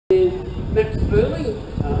Max Burling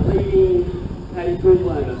leading Paddy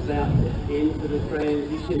Goodlanders out into the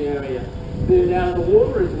transition area. Then out of the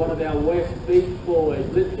water is one of our West Beach boys.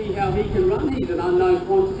 Let's see how he can run. He's an unknown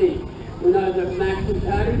quantity. We know that Max and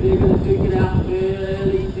Paddy, they're going to duke it out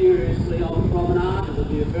fairly seriously on the promenade. It'll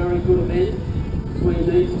be a very good event between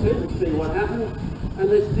these two. Let's see what happens. And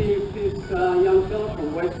let's see if this young fella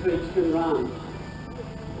from West Beach can run.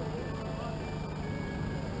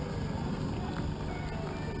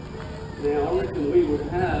 Now I reckon we would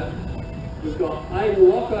have, we've got Aidan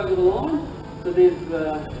Locke over the line. So there's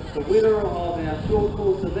the winner of our short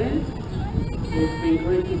course event. He's been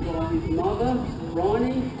greeted by his mother,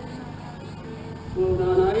 Riney. Well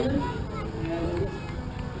done, Aidan. And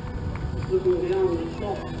just looking down the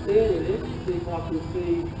top stair there to see if I can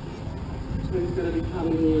see who's going to be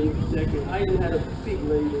coming in second. Aidan had a big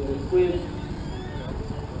lead in the swim.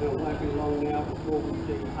 It won't be long now before we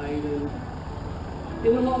see Aidan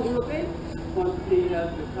in the longer event. Once he has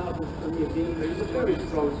recovered from his injury, he's a very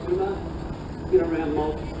strong swimmer. He's been around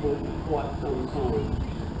multisport for quite some time.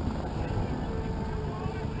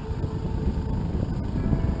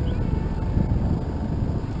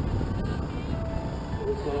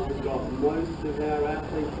 Looks like we've got most of our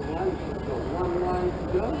athletes away. We've got one way to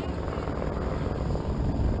go.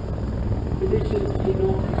 Conditions did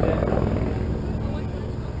not be better.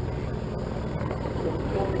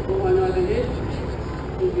 Got the line overhead,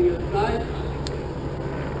 moving it straight.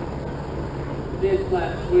 Dead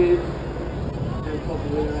flat swim, and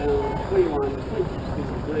probably around 22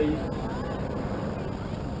 degrees.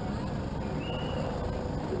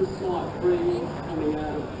 With a slight breeze coming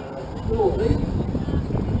out of the northeast.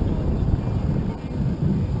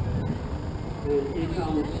 And here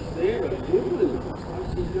comes Sarah Goodwin. Looks like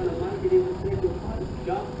she's going to make it into second place.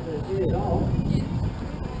 Just ahead of.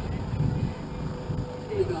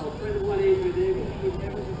 Here's an old friend of one Andrew there, but she's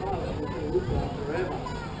never survived. She's going to look like forever.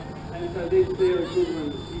 And so there's Sarah Goodwin.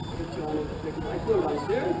 She's just gone into second place. Well done,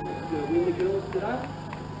 Sarah. She's going to win the girls today.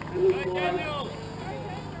 And looks like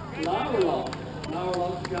Lara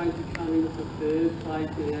Locke's going to come into third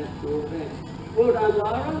place in our short event. Well done,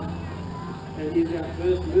 Lara. And here's our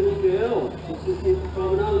first little girl. She's just hit the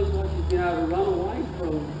promenade. Looks like she's been able to run away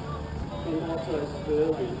from Otto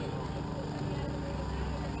Sperling.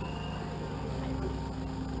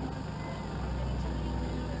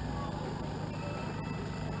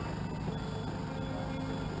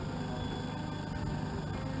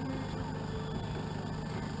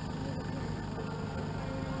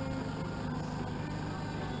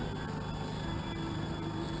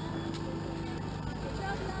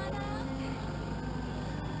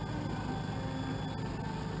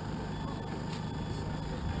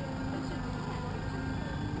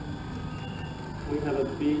 We have a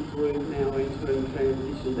big group now entering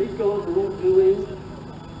transition. These guys are all doing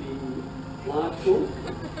the large course,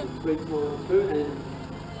 the 3 times through, and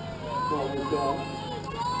well, we've got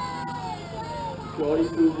Scotty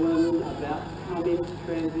Goodwin about to come into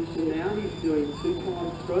transition now. He's doing 2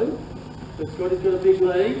 times through. So Scotty's got a big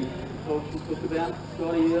lead. We talked about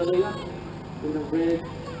Scotty earlier in the red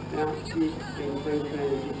outfit entering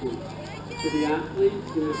transition. To the athletes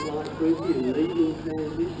in this large group here leading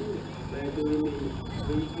transition. They're doing the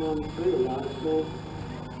 3 times through, the large course,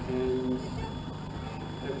 and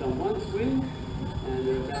they've done 1 swim, and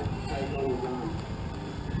they're about to take on a run.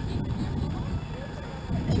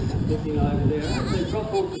 Looking over there, as they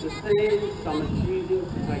drop onto the sand, some are choosing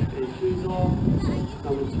to take their shoes off,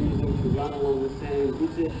 some are choosing to run along the sand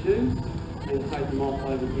with their shoes, and take them off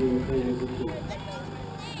over here in transition.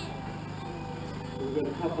 We've got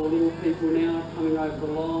a couple of little people now coming over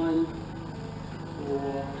the line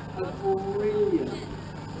for a brilliant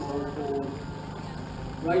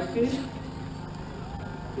race finish.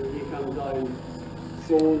 And here comes those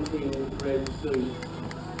daunting red suits.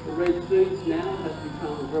 The red suits now have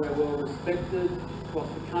become very well respected across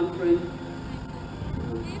the country.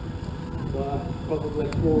 Probably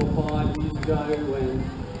 4 or 5 years ago when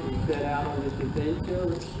we set out on this adventure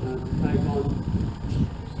to take on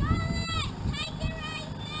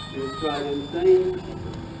the Australian scene,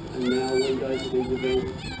 and now we go to these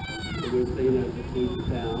events that we've seen as a huge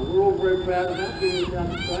power. We're all very proud of that here in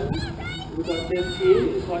South Australia. We've got Beth here,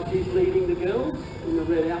 looks like she's leading the girls in the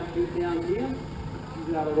red outfit down here.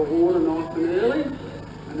 She's out of the water nice and early,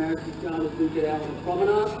 and now she's going to get out on the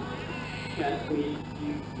promenade. Catch me if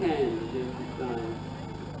you can, as she's saying.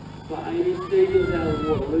 But Amy Stevens out of the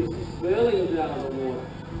water, Lucy Sperling's out of the water.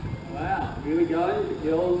 Wow, here we go, the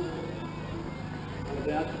girls are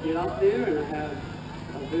about to get up there and have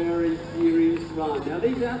a very serious run. Now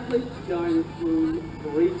these athletes are going through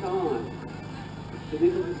 3 times. So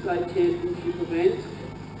this is a state championship event.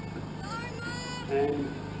 And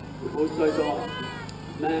we've also got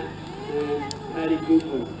Matt and Paddy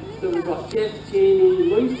Goodwin. So we've got Jess Cheney,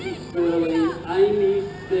 Lucy Sterling, Amy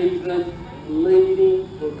Stephen leading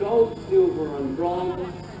for gold, silver and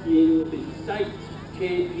bronze in the state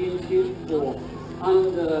championship for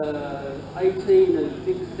under 18 and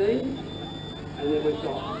 16. And then we've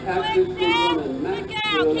got Patrick Goodwin and Matt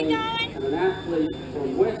Sterling and an athlete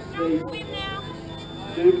from West Beach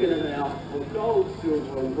duking it out for gold,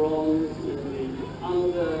 silver and bronze in the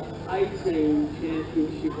under 18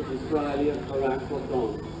 championship of Australia for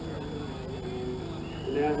Aquathlon.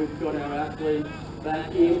 Now we've got our athletes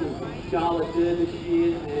back in, Charlotte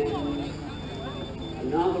Derbyshire and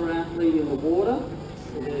another athlete in the water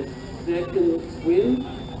for their second swim.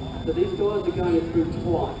 So these guys are going through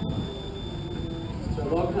twice. So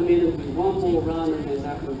they'll come in and do one more run and then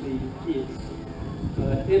that will be it. So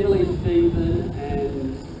Emily Stephen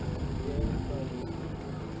and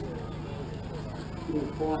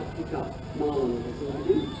didn't quite pick up Marlon, I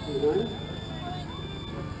think, you know.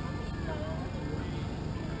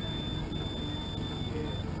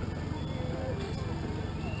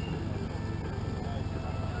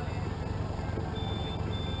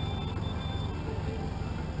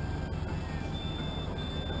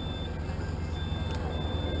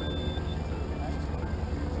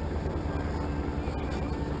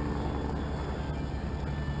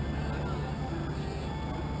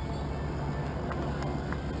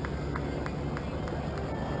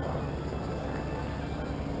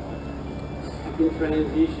 In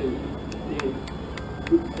transition, yeah,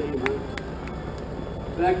 good to see you.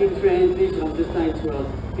 Back in transition, I'm just saying to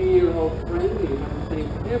a dear old friend who I haven't seen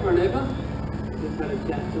ever and ever, just had a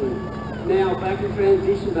chat to him. Now back in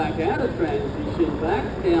transition, back out of transition,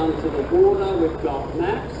 back down to the water, we've got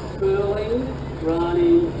Max Sperling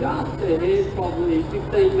running just ahead, probably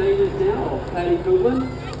 15 metres now, of Paddy Goodwin.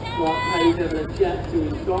 Like Paddy's having a chat to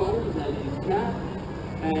his goggles and his cap.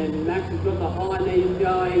 And Max has got the high knees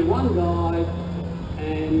going, one dive,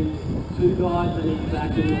 and two guys and he's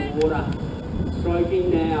back in the water. Stroking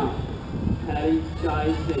now. Paddy's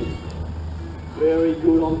chasing. Very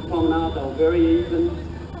good on promenade, they're very even.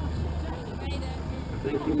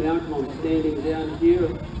 Thank you, Malcolm. I'm standing down here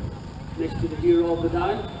next to the hero of the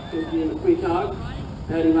day. Give him a quick hug.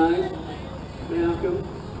 Paddy mate. Malcolm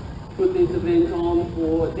put this event on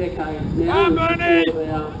for decades now.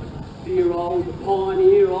 Our dear-old,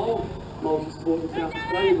 pioneer-old multi-sport in South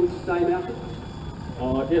Australia. Would you say, Malcolm?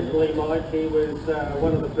 Oh, definitely, Mike. He was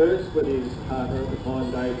one of the first with his partner at the time,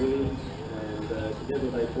 Dave Williams, and together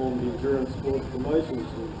they formed the Endurance Sports Promotions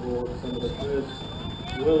and brought some of the first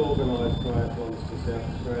well-organised triathlons to South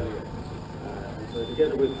Australia. And so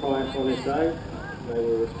together with Triathlon SA, they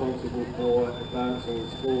were responsible for advancing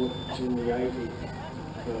sport in the 80s.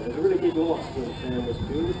 So there's a really big loss when Sam was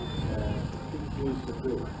built, big shoes to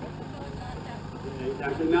fill. Yeah,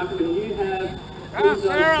 exactly, Malcolm, and you have ever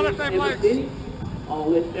since, I'll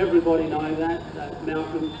let everybody know that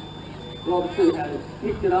Malcolm Robertson has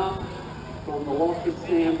picked it up from the loss of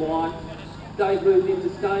Sam White. Dave moved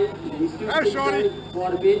interstate, and he's still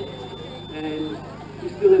quite a bit, and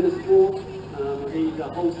he's still in the sport. He's a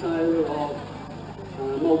wholesaler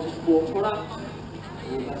of multi-sport products,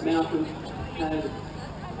 but Malcolm has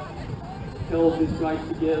held this race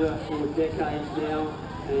together for decades now,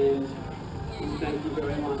 and thank you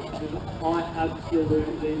very much. I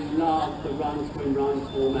absolutely love the run, swim, run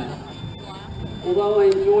format. Although I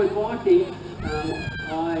enjoy biking,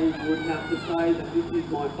 I would have to say that this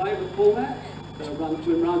is my favourite format, the run,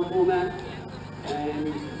 swim, run format. And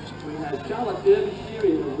we have Charlotte Derbyshire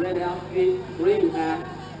in the red outfit, green hat,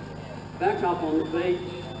 back up on the beach.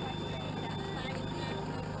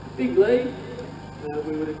 Big lead,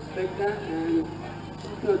 we would expect that. And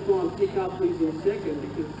I'm going to try and pick up who's in second,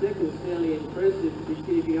 because second's fairly impressive to be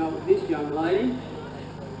keeping up with this young lady.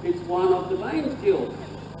 It's one of the main skills.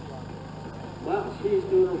 Wow, she's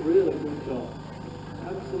doing a really good job.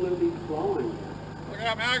 Absolutely flying. Look it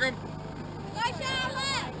up, Malcolm. Go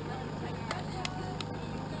Charlotte!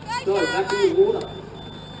 So, back in the water.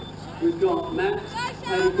 We've got Max,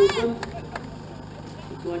 Paddy Goodwin.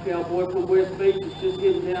 Looks like our boy from West Beach is just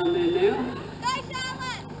heading down there now.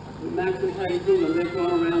 Max and Paddy Goodwin, they've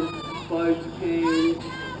gone around boats, cans,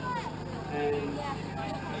 and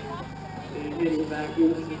they're heading back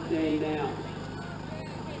into the stand now.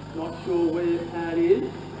 Not sure where Pat is.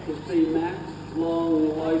 You can see Max,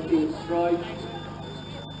 long, loping stroke.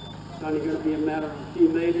 It's only going to be a matter of a few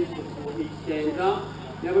metres before he stands up.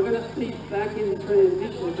 Now we're going to see back in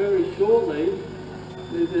transition very shortly.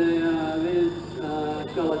 There's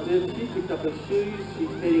Charlotte Derby. She picked up her shoes, she's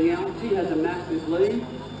heading out. She has a massive lead.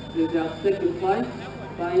 There's our second place,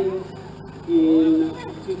 Baines in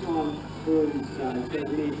 2x cruise, so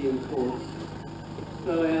medium course.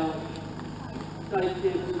 So our state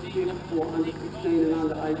championship for under 16 and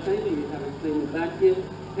under 18, you haven't seen them back yet.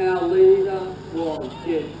 Our leader was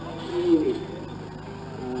Jess Heaney.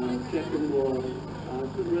 Second was,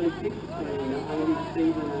 couldn't really pick between Amy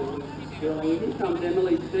Stephen and Lucy Sterling. Here comes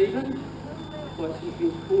Emily Stephen, but she's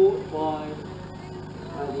been caught by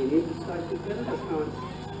the interstate competitor. Can't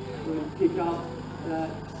really pick up that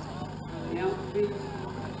outfit.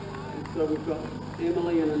 And so we've got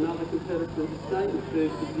Emily and another competitor from the state in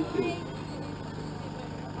third position.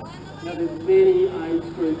 Now there's many age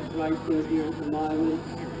groups racing here at the moment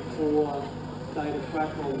for state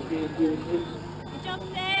Aquathlon championships.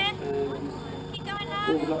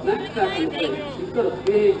 And we've got Max back in the lead. He's got a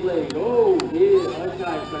big lead. Oh yeah,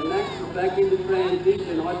 okay, so Max is back into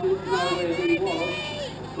transition. I didn't know where he was.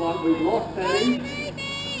 It's like we've lost Paddy.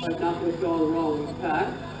 Hope nothing's gone wrong with Pat.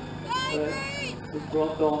 But it's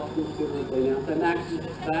dropped off considerably now. So Max is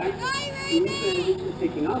back in transition,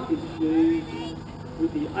 picking up his shoes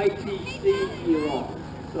with the ATC gear on.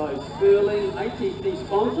 So Sterling, ATC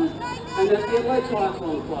sponsors, and that's the Adelaide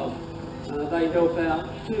Aquathlon Club. They help out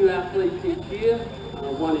 2 athletes each year.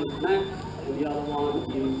 One is Max, and the other one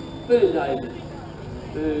is Fern Davis.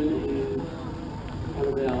 Fern is one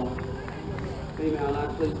of our female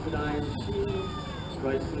athletes today. She's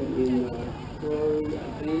racing in the pro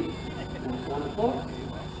event at 1 o'clock.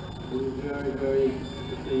 We're very, very interested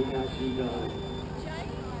to see how she goes.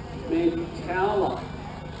 Mandy Towler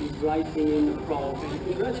is racing in the pro event.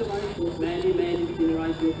 Congratulations, Mandy. Mandy's been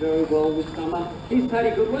racing very well this summer. Here's Paddy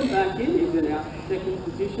Goodwin back in. He's in our second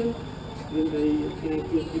position in the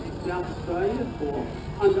Championship of South Australia for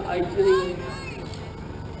under 18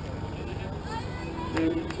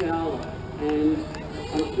 Mandy Towler. And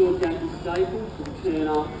I'm sure Jackie Staples will turn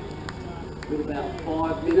up with about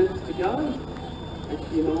 5 minutes to go, as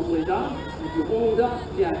she normally does. If you warmed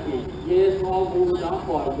up, Jackie? Yes, I warmed up. I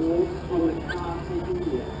walked from the car to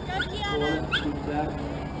here.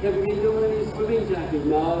 Have you been doing any swimming, Jackie?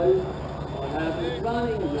 No. I haven't.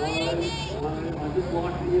 Running? No. I just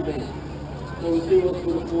like the event. So we'll see what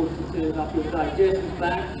sort of force she turns up in today. Jess is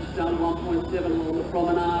back. She's done 1.7 on the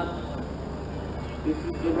promenade. This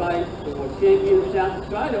is the race for champion of South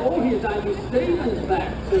Australia. Oh, here's Amy Stevens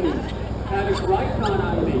back too. Had a great run,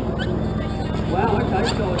 Amy. Wow, okay,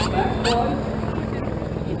 so it's back close.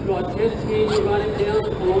 We've got Jess Heaney running down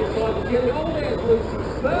alongside the Kelly. Oh, there's Lucy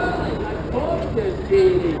Sterling. They caught Jess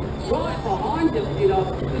Heaney. Right behind us, you know.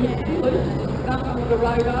 Can you see Lucy stuck under the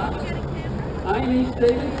radar? Amy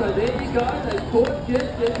Stevens, so there you go. They caught Jess.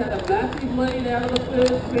 Jess had a massive lead out of the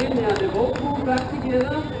first spin. Now they've all pulled back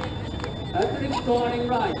together. That's an exciting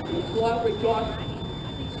race. It's like we've got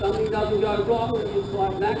something doesn't go right, it looks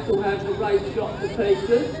like Max will have the race shot to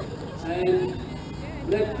pieces. And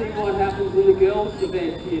let's see what happens in the girls'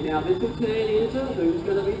 event here. Now this will turn into who's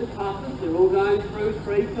going to be the toughest. They're all going through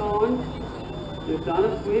 3 times. They've done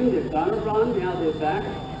a swim, they've done a run, now they're back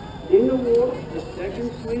in the water, the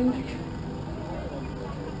second swim.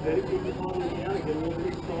 Better keep your bottom down, get a little bit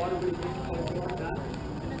excited with things like that.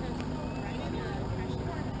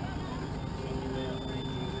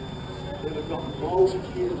 Then we've got the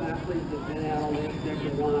multitude of athletes that have been out on their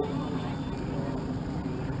second run.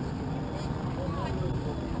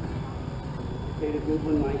 Peter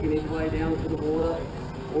Goodwin making his way down to the water.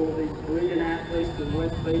 All of these brilliant athletes in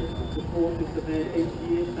West Beach support this event each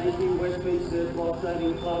year. Thank you, West Beach Surf Life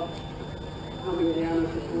Saving Club, coming down and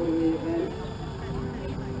supporting the event.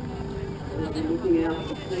 I'll be looking out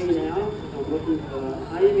to sea now. I'm looking for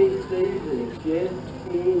Amy Stevens, Jess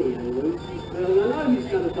Heaney and Lucy Sterling. I know who's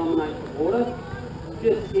going to dominate the water.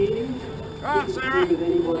 Jess Heaney. She can compete with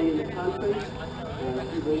anybody in the country.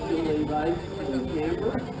 She recently raced in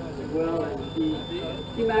Canberra as well, and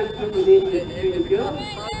she matched up with the junior girls.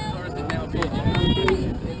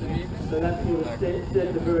 So that's sort of set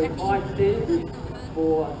a very high standard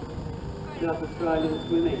for South Australian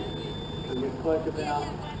swimming. And we spoke about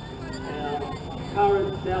our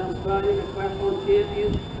current South Australian Aquathlon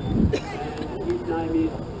champion, and his name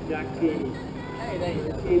is Jack Heaney. Hey, there you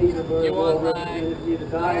go. Heaney's a very You well want represented here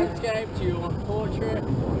today. landscape? Do you want portrait?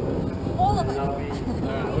 All of And it. I'll be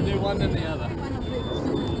Alright, we'll do one and the other.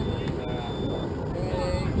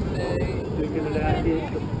 looking at our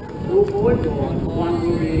kids, the pool boys, or one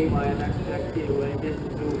will be anyway, and that's Jack Heaney, where he gets the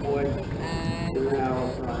pool boys in an hour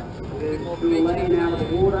or so. There's Julian out of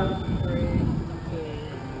the water.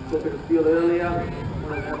 Took it a field earlier,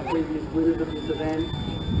 one of our previous winners of this event.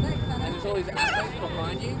 And there's all these athletes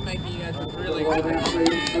behind you, making you guys look really A lot of good.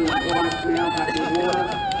 athletes through twice now back in the water.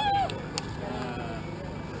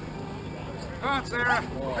 on, Sarah.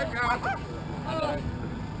 Good I going. don't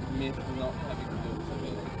miss not having to do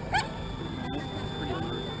it. It's pretty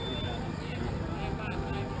brutal.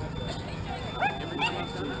 Every time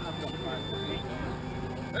I've done it, I've got 5 points.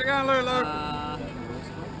 Good going, Lulu. No,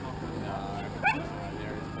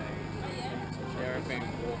 there has been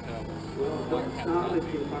water. Well, Dr. Charlie in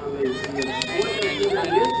front of me. What they do that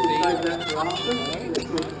is, we'll save that for after. Let's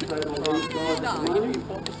concentrate on these guys at the moment.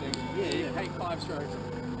 Yeah, you take 5 strokes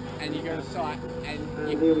and you go to site and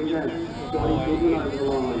And there we go. Scotty Goodman over the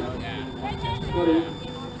line. Scotty,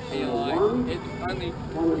 And you're like, it's only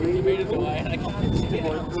 50 metres away and I can't see it.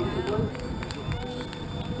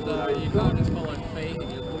 So you can't just follow feet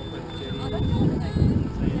and you look for jetties.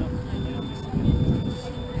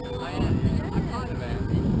 I kind of am.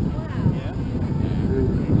 Yeah. and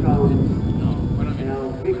here comes No, when I'm in our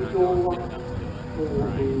Victor for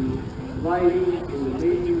the ladies in the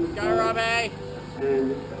medium Go, Robbie! and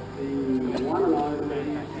the one and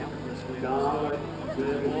only Charlotte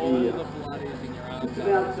All Derby. the blood is in your arms. It's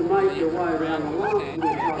about to make your way around the line and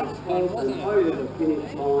try to sponsor over the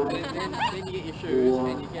finish line. Then you get your shoes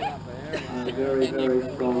and you get up there and Very, and very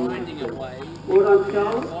you're strong. grinding away. Well done, Your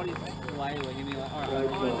Charles. body's flailing and you're like, alright,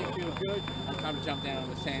 Great I'm job. fine, it feels good. I'm time to jump down on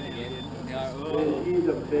the sand again. And you're like, It oh. is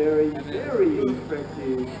a very, very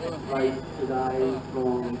impressive race today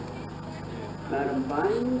from Madam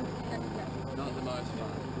Bain. Not the most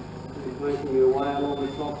fun. She's making her way along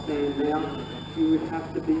the top stand now. She would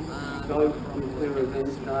have to be stoked with her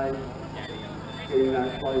event day, getting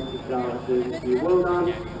that close to Charlotte Derby. Well done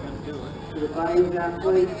to the Baines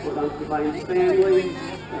athletes, well done to the Baines family.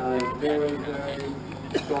 Very, very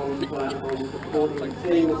strong play on supporting the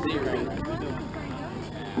team.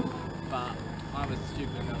 But I was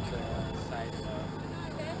stupid enough to say to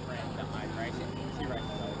a friend that I'd race it. She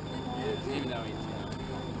races over. Even though it's,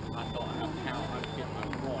 I thought how unfit I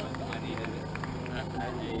was, but I needed an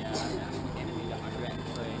enemy that I could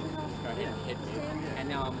actually go ahead and hit with. And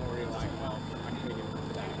now I'm already like, well, I can hit him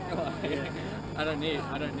today. I don't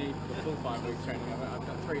need the full 5 weeks training. I've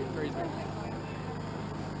got three weeks.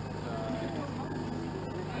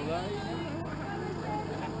 Although,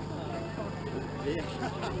 yeah.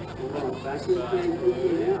 Well, back in the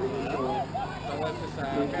team now. So let's just say,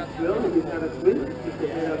 Well, he's had a swim, just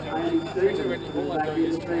ahead of Amy Stevens, back in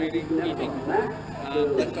the team, never on that.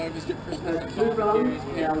 leftovers get Christmas Had 2 runs,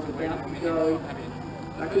 now is about to go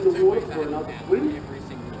back in the water for another swim. every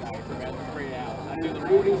single day for about 3 hours. I do And the Amy's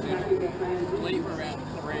morning back in session, the transition. sleep for about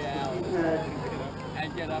 3 hours, He's had and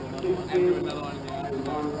get up 2 and do swims another one in the and afternoon.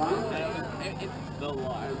 1 run. It's the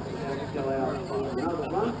life. About to go out for another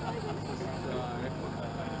run. So,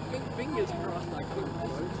 fingers crossed I couldn't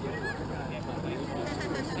close yet.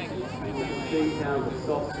 See how the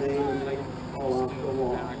stop stand makes all after a I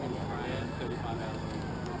while. can try it 35 hours.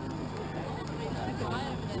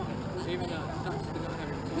 Even though it sucks to not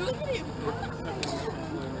having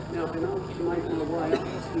Now, I've been able to make my way up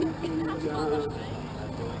to the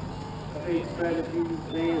speed strategy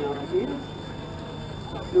van up here.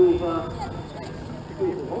 Silver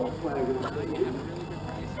Volkswagen up here.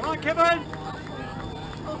 Come on, Kevin.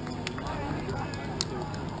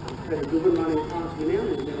 Had a good one running past me now.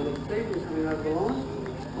 There's Emily Stevens coming over the line.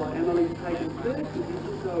 Well, Emily's taken third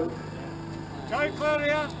position, so Go,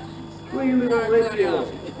 Claudia. William and Redfield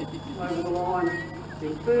over the line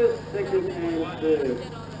in first, second and third.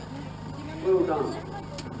 Well done.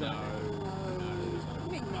 No.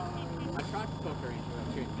 I tried to talk her into it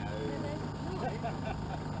too. No.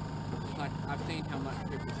 Like, I've seen how much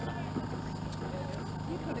people say.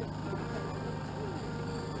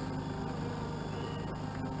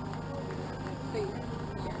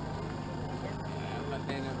 But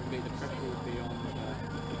then it would be the pressure would be on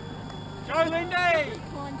Go, Lindy.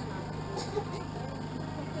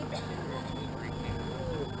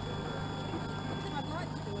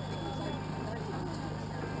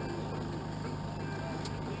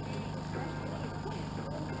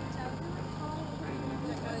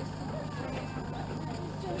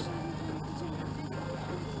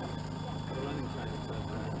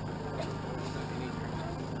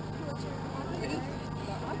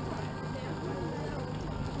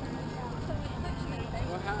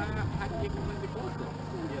 Well, how do you complete the course then?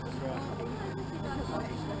 Yeah, that's right.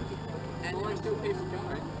 And you still keep it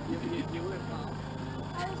going. You work hard.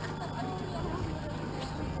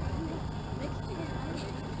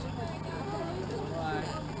 Right.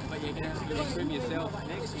 But you're going to swim yourself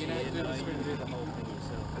next year. You don't swim do the whole thing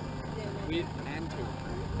yourself. with and to.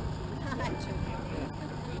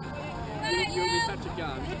 You'll be such a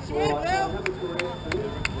gun. Well, I have a correction.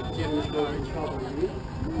 Get the coach.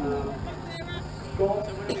 Scott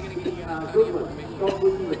So when are we going to get you Goodwin. Scott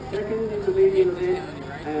Goodwin was second in the medium event,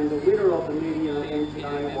 and the winner of the medium event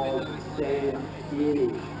today was Stan Kearney.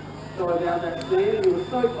 Sorry about that, Stan. You were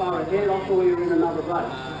so far ahead, I thought you were in another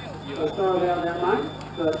race. So sorry about that, mate.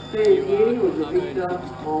 But Stan Kearney was the victor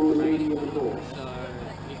on the medium course. So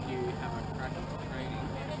if you have a crash of training,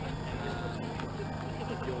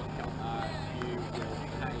 you will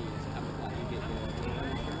pay to have a you get your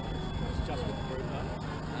insurance. It's just with the group, though.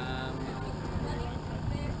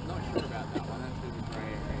 Not sure about that one. That's really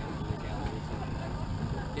grey area in the legalities.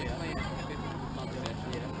 Definitely a bit of a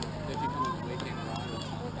session. If you come on the weekend ride or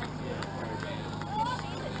something, very bad.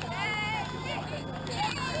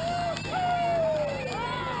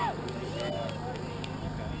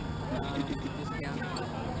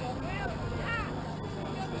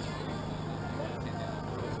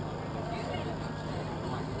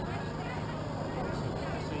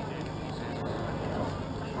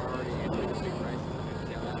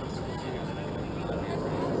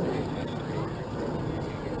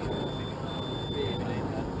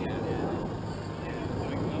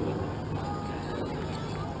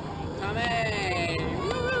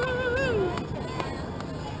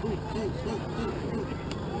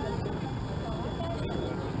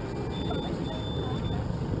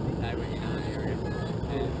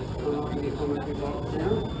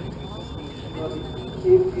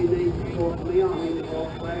 If you need to talk to me, I'm in the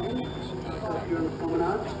Volkswagen. If you're in the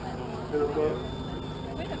promenade, and I've got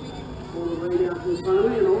all the readouts in front of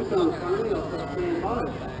me, and also in front of me I've got Sam Bowe.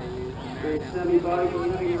 And Sammy Bowe will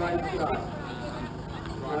have a race start.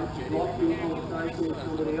 She's lost in conversation with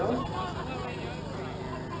somebody else.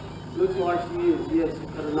 Looks like she is, yes,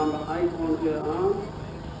 she's got a number 8 on her arm,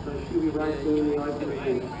 so she'll be racing in the open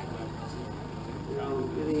event.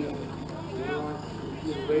 Getting nice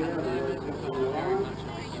readout and where it's on the line.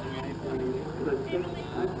 The check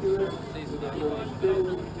accurate. We've got number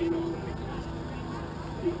 7, 2,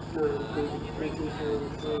 6, 3, 7,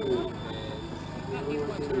 3.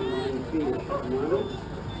 Finish at the moment.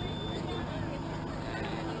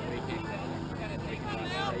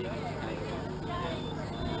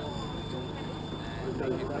 That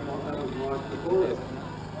was right before it.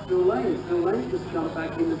 Phil Lane just jumped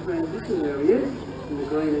back in the transition. There he is, in the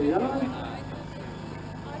green and yellow.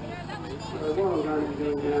 So what I'm going to be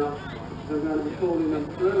doing now is I'm going to be calling them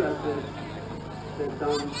through as they've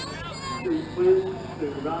done 2 swims, 2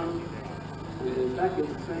 runs, and then back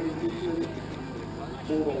into transition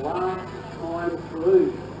for the last time through.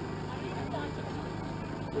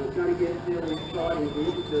 So it's going to get fairly exciting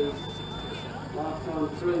here because last time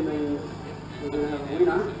through means we're going to have a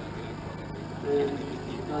winner, and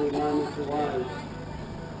it's only moments away.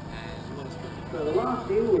 So the last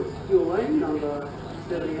deal was Phil Lane, number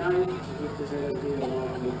 78, which is out of here on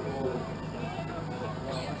the forward.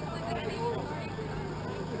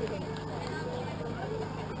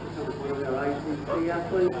 One of our ACT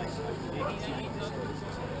athletes.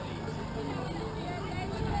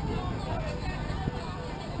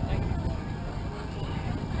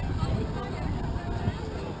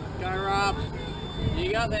 Go Rob, you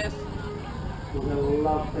got this. We're going to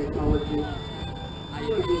love technology.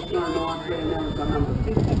 It's so nice there now. We've got number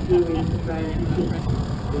 52 into transition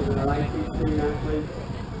with our ACT athletes.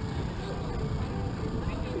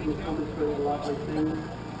 We're coming through a lovely thing.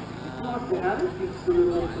 It's nice to have it, gives some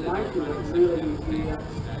little information that really is here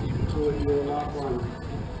for your loved ones.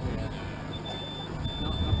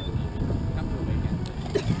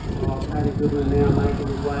 Paddy Goodwin now making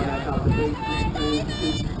his way back up the beach.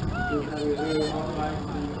 He's having a really hot race.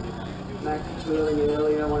 Max Sterling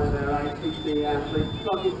earlier, one of our ACT athletes.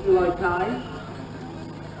 Scott is still okay.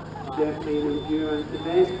 Definitely an endurance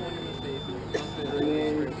event. And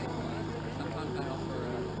then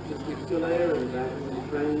he's still there and back in the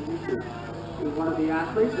transition. With one of the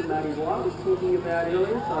athletes that Matty White was talking about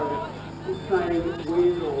earlier, so he's training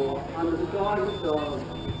with or under the guidance of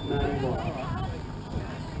Matty White.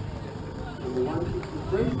 Number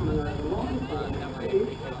 163 coming over the line,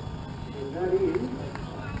 and that is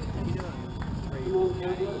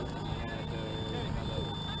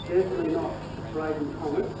definitely not Braden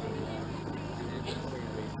Thomas.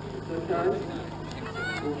 It's okay.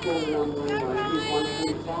 We'll call the number anyway. Here's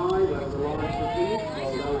 125 over the line for finish.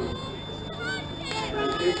 Well done.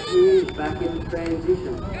 And this is back in the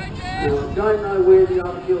transition. Now I don't know where the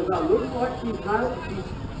other girls are. Looks like she's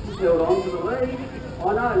held on to the lead. I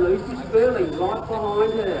know, Lucy Sperling right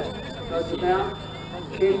behind her. So it's about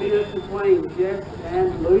 10 minutes between Jess and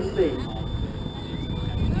Lucy.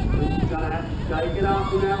 Lucy's going to have to shake it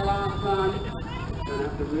up in that last run. Going to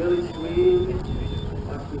have to really swing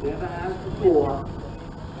like she never has before.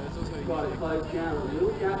 try to close down as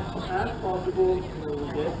little gaps as possible for the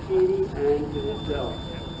jet ski and to yourself.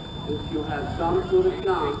 If you have some sort of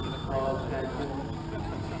chance of catching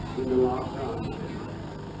in the last run.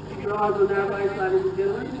 Keep your eyes on that race, ladies and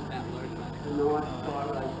gentlemen. It's a nice fire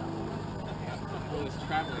race. All this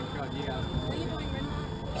travelling, God, you guys.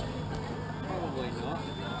 Probably not.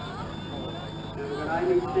 Now we've got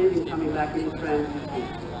Amy Stevens coming back in the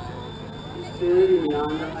transition. She's third in the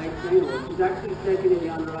under 18, or she's actually second in the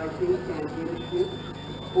under 18 championship.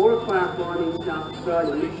 For Aquathlon in South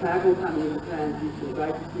Australia, Nick Tackle coming in the transition.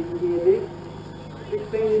 Great to see you here, Nick.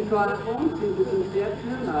 16 in triathlon since its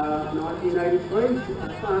inception, 1983.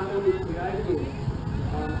 Triathlon was created in.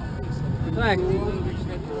 Thanks.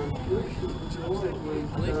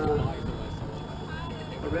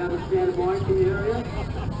 Around the Santa Monica area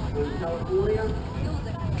in California.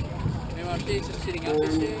 My kids are sitting up there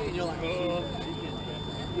and you're like, oh.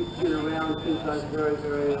 It's been around since those very,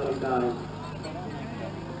 very early days.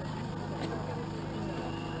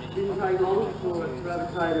 It didn't take long before it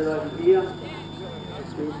gravitated over here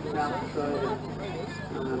to South Australia,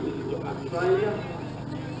 Australia,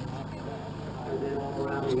 and then all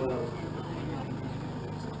around the world.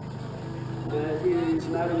 Here is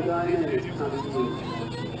Madam Gomez coming in.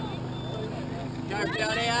 Go,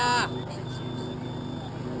 Claudia!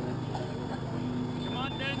 Come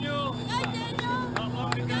on, Daniel! Go, Daniel! Not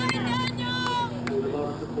long to go. Go, Daniel! With a lot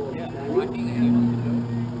of support. Daniel.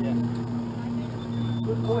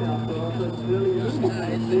 Good boy after all, so it's really good. It's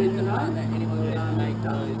there today.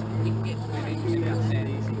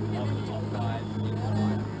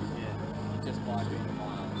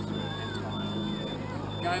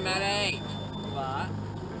 Go, Matty! But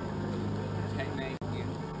technique is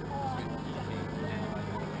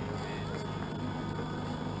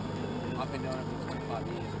I've been doing it for 25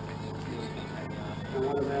 years. And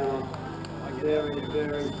one of our very,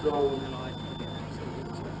 very strong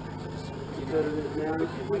competitors now.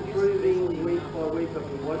 She's improving week by week. I've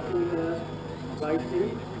been watching her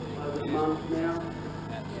racing over the months now.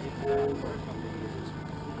 And she's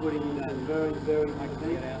putting in a very, very good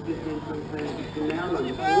thing. Just into transition now,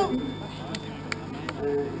 number 40.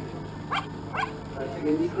 And that's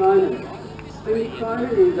Cindy Cronin. Cindy Cronin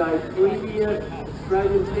is a 3-year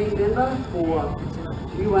Australian team member for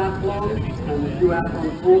Aquathlon and the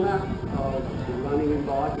Aquathlon format of running and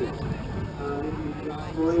biking. This is an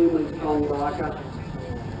extremely strong biker.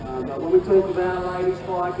 But when we talk about ladies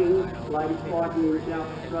biking in South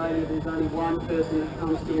Australia, there's only one person that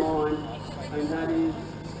comes to mind, and that is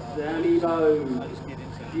Sammy Bowes.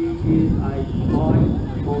 She is a bike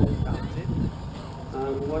monster.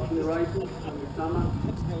 We're watching the races in the summer,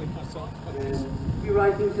 and we're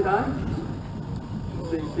racing today.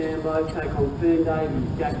 See Sam Bowes take on Fern Davies,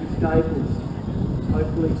 Jackie Staples,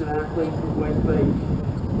 hopefully some athletes from West Beach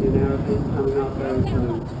in our event coming up very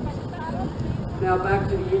soon. Now back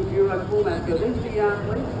to the Enduro format. So these are the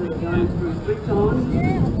athletes that are going through 3 times.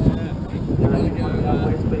 Our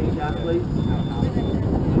West Beach athletes.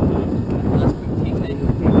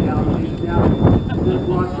 Now, just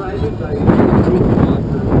lifesavers, they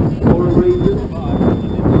for a reason.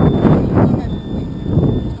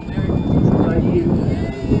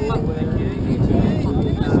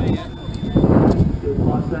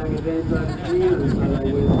 Lifesaving events over here, and so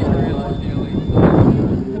they will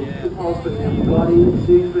but we've got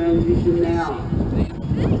into transition now.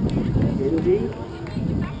 Kenji.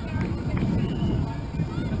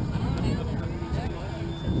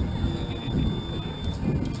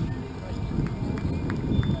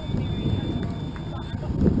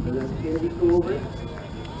 So that's Kenji Corbett.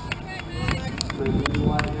 Making his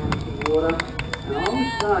way down to the water. And I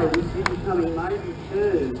would say this is becoming maybe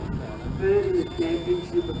third in the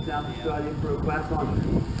championship of South Australia for Aquathlon.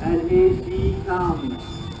 And here she comes.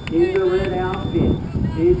 In the red outfit,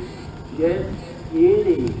 it's Jess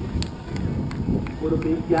Yandy. Put a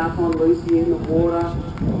big gap on Lucy in the water.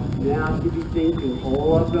 Now she'll be thinking,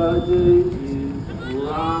 all I've got to do is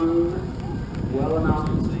run well enough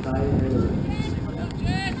to stay ahead of her.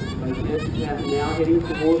 So Jess is now heading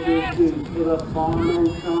towards her shoes for the final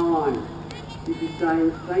time. She'll be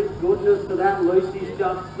saying, thank goodness for that. Lucy's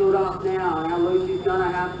just stood up now. Now Lucy's going to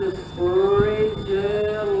have to sprint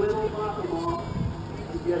her little bottom off.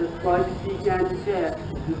 Get as close as she can to Jeff.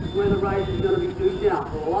 This is where the race is going to be due out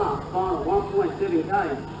for the last final 1.7 K.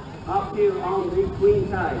 Up here on the Queen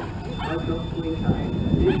K. That's not Queen K.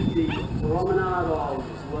 It's the promenade of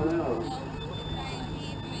Glenelg.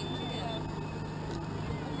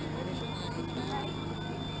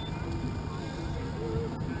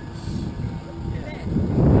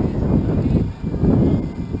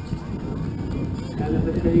 And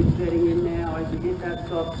the fatigue's setting in now as you hit that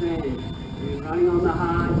soft sand. You're running on the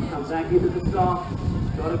hard, come back into the soft.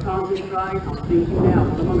 Got to concentrate. I'm thinking now,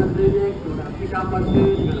 what am I going to do next? I'm going to pick up my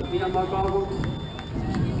shoes, I'm going to pick up my goggles.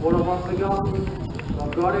 What have I forgotten?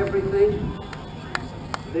 I've got everything.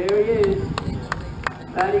 There he is.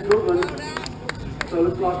 Paddy Goodwin. So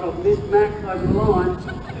it's like I've missed Max over the line.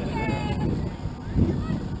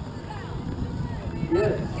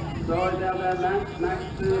 Yes, sorry about that, Max. Max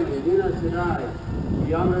Burney, winner today.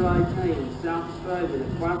 The under-18 South Australian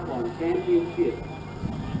Aquathlon Championship.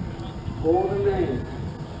 For the men.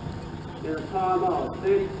 In a time of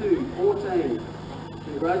 32:14.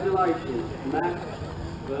 Congratulations, Max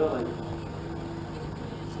Burley.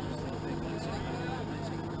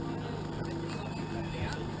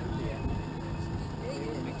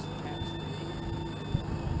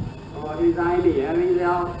 Oh, here's Amy. Amy's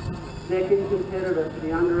our second competitor for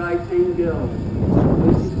the under-18 girls.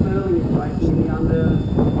 Lucy Sterling is racing the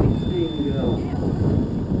under-16 girls.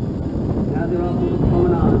 Now they're off on the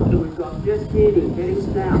promenade. So we've got Jess Keating heading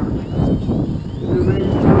south. The red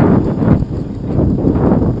trunk.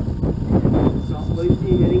 Got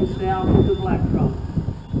Lucy heading south with the black trunk.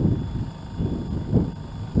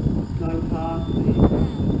 Going past the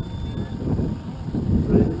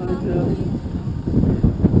Grand Hotel.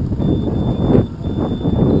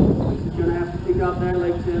 She's going to have to pick up that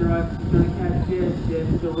leg center rope. She's going to catch Jess. Jess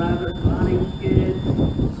is a rabbit running scared.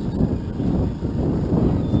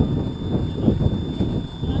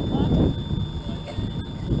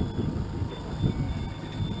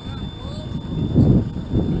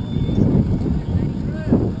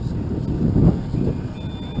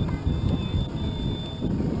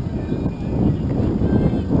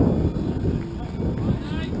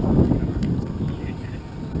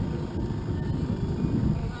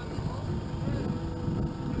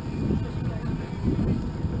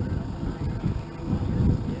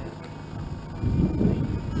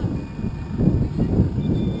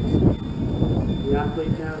 The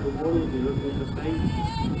athletes out of the water will be looking for feet.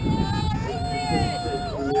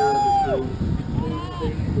 Coming out of the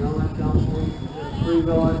feet. The only jump point is free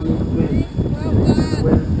ride in the swim. The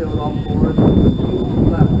weather's held off for it.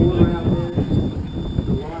 Flat water out there.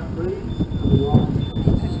 The light breeze coming off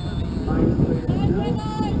Main Street itself.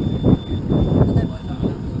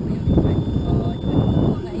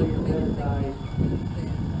 It'll be a better day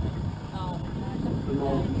for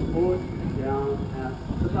multi-sport down at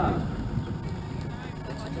the boat.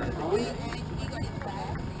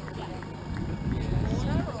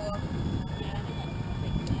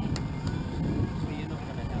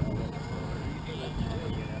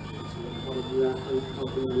 What is the athletes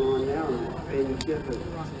helping the line now? Ben Shepherd,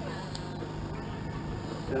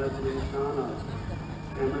 Jasmine Sano,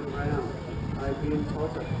 Cameron Brown, Adrian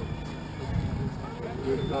Potter.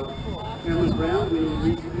 We've got Cameron Brown winning the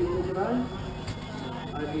division today.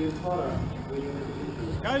 Adrian Potter winning the division.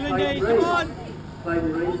 Go Lindy, come on!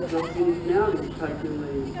 Clayton Reed's just finished now. He's taking the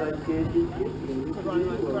state championship in this division.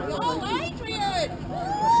 Go Adrian!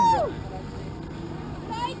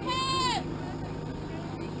 Take him!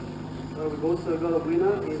 So we've also got a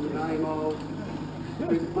winner in the name of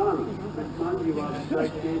Chris Munn. Chris Munn, you are the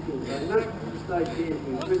state champion. So Max is the state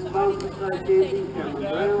champion. Chris Munn's the state champion. Cameron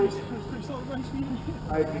Brown,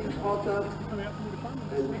 Adrian Potter,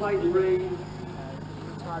 and Clayton Reed.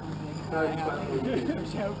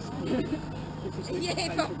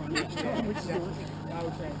 Yeah,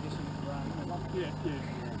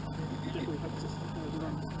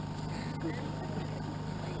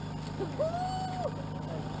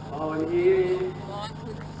 Oh, and here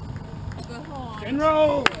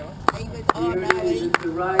General! it is. It's the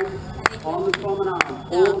race on the promenade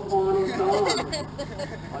for the final time.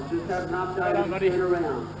 I just have an update to turn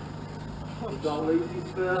around. We've got Lucy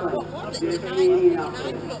Sterling, Jeff Keating out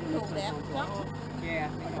there.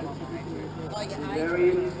 Very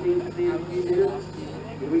interesting to see in a few minutes.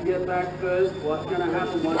 When we get back first, what's going to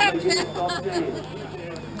happen once they get the top 10?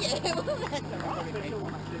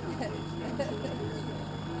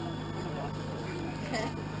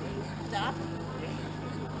 Stop.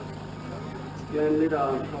 Jan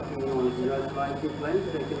Liddell talking on congratulations, Glenn,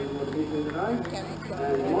 second in the division today.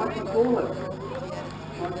 And Mike McCauley.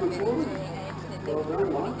 Mike McCauley. Well done,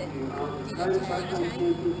 Mike. You are the state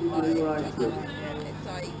championship in your age group.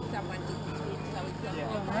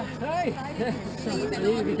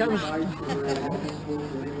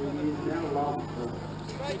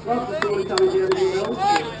 Lots of story coming down the hill.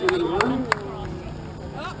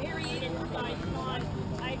 Oh, here he is, guys. Come on.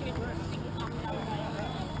 I can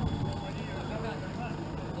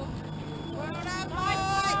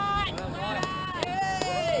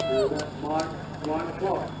That's Mike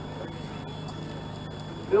Clark.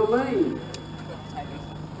 Bill Lane,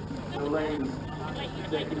 the ladies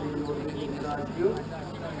second in order to get those skills.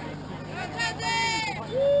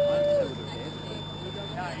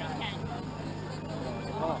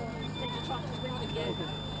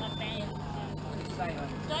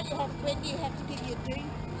 When do you have to give your due?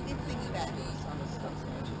 This thingy back.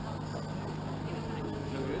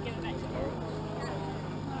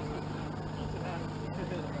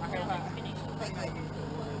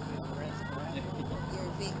 You're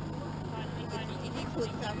a big. Did you put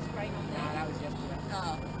sunscreen on that? That was yesterday.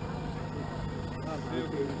 Oh. I'm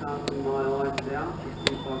casting my eyes down to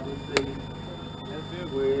see if I can see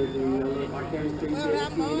where I can see Jess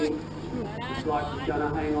Kearney. Looks like she's going to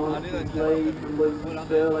hang on to the lead from Lucy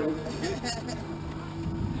Sterling.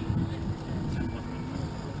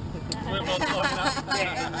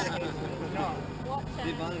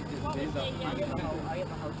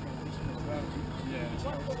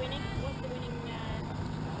 What's the winning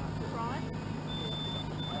prize?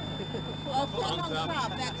 Oh, put on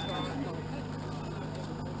crab, that's right.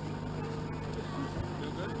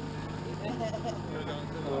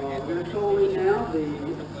 I'm going to call in now to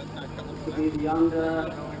be the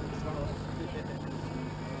under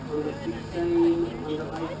 16, under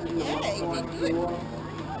 18,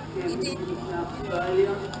 championship of South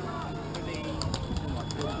Australia.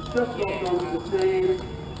 Just got onto the sand.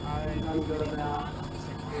 I've got about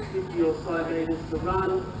 50 or so metres to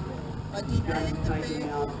run. Going to be taking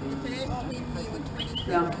out the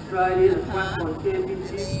South Australia, the Aquathlon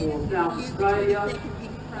Championship for South Australia.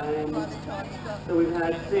 And so we've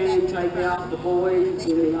had Sam take out the boys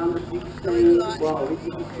in the under 16. Well,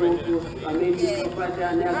 I mentioned right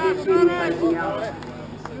down now, Jess Kearney taking out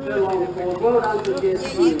her long forward. Well done to Jess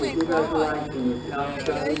Kearney. Congratulations, South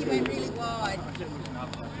Australia. You went really wide.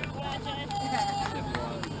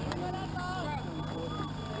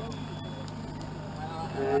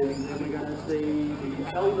 And then we're going to see the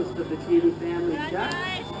eldest of the Kearney family, Jack,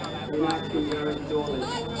 in action very shortly.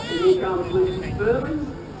 And here comes Lucy Sterling.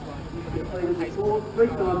 She's completed the course 3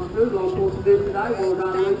 times through, long course event today. Well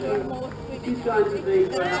done, Lucy. She's going to be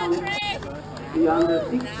crowned the under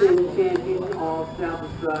 16 champion of South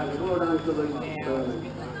Australia. Well done to Lucy Sterling.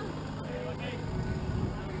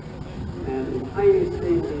 And Amy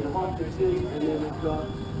Steve in the hot position, and then we've got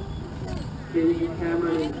Kenzie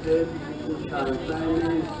Cameron in third position, same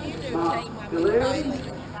name, Mark Scaleri,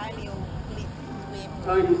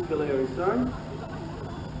 Tony Scaleri, sorry.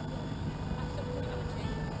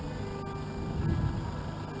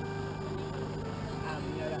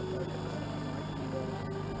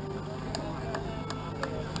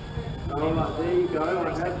 Alright, there you go, I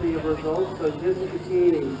have the results. So Jessica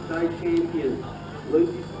Kearney, state champion,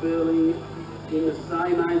 Lucy Sterling in the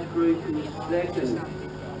same age group is second.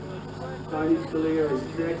 Tony Scaleri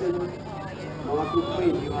second. Michael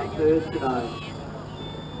Quinn, you are third today.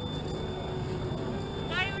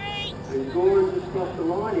 And Goran just crossed the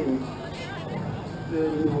line in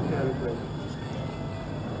third in your category.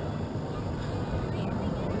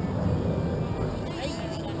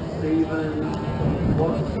 Stephen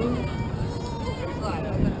Watson.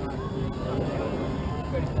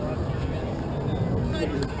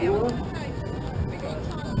 Stephen Ford.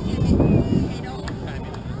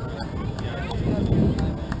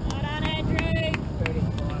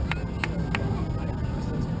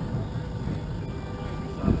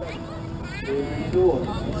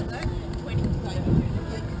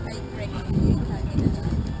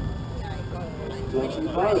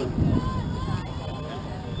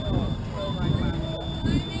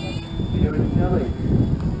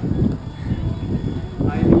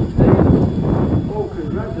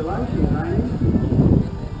 Congratulations, Amy.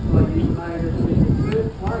 So you made it in third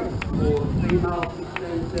place for female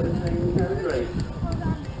 16-17 category.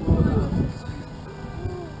 Well done.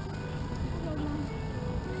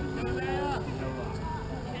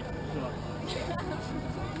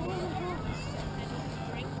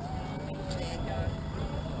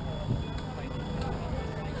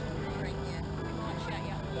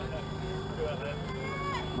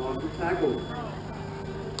 Michael Tackle.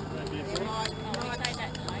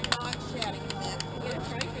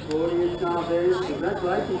 Claudia Chavez,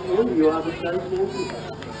 congratulations to you, you are the state champion.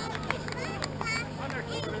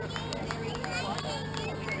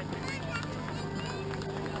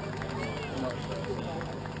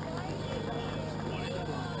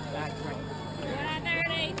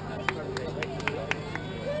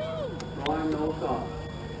 Ryan Northoff.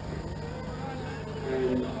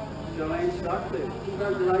 And Joanne Stuckler.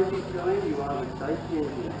 Congratulations, Joanne, you are the state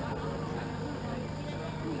champion.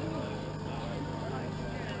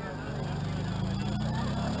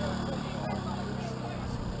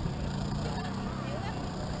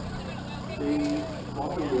 The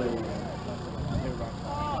bottom lane.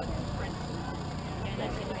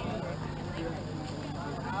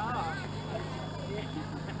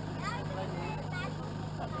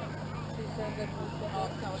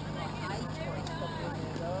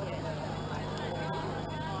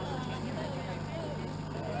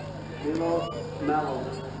 Milo Mallow.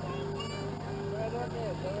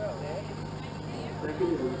 Second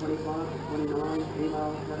is a 25 to 29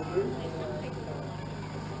 female category.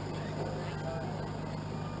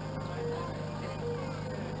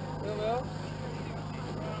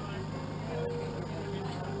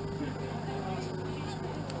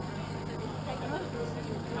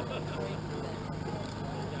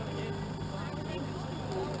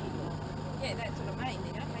 Yeah, that's what I mean.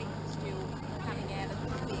 They don't make it still coming out of the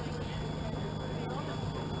swim.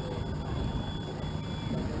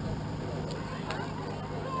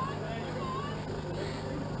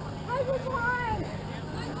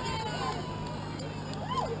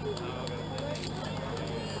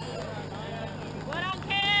 What on,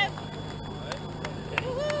 Kev?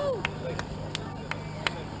 Woohoo!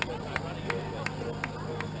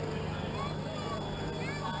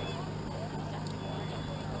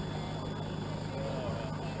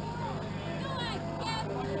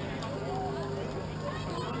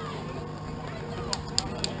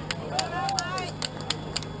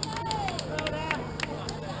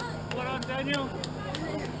 What on, Daniel?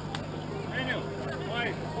 Daniel,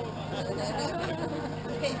 wait.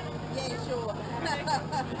 Yeah, sure.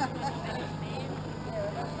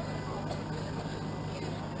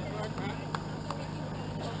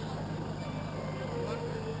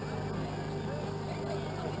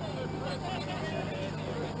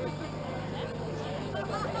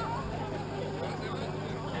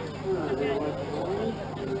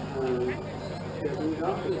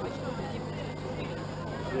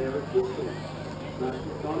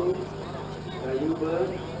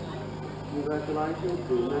 Congratulations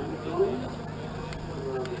to Matt McDonald,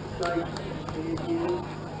 state champion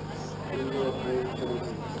in your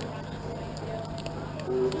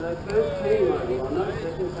first team over, I know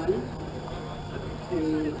second team, to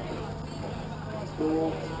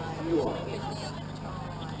North York.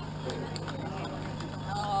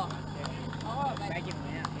 Take him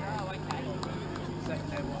out. Oh, okay. So you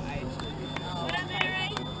know what age. What up, Mary?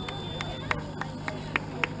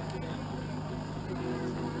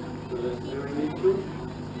 Very neutral.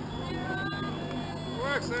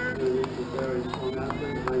 Work, sir. This is very strong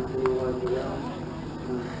athlete, makes it all over well.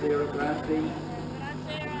 Sarah Grassi.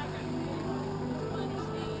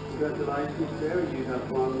 Congratulations, Sarah. You have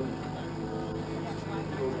won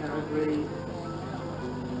your category.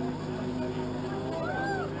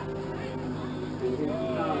 And here she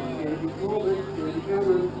comes, Candy Corbett, Candy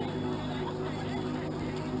Cameron.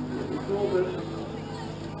 Candy Corbett.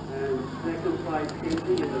 And second place,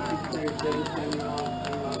 Kenzie, in the 16-17-year-old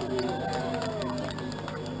female.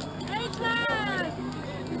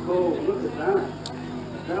 Cool, look at that.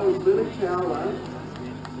 That was Lily Chowler.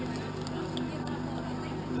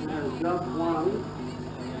 She has just won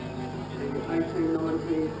the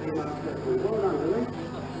 18-19 female category. Well done, Lily.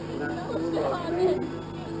 And that's all right, Mandy.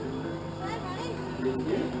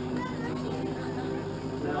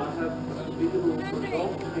 Now I have a visible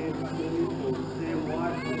result here for Sam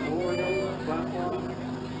White Memorial Aquathlon.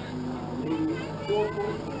 The short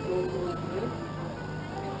course there.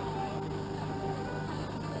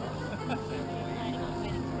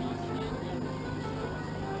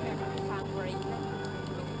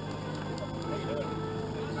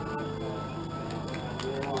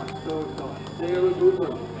 Alright, so we've got Sarah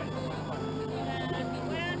Goodwin.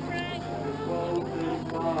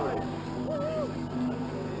 12:35.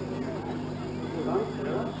 Good on,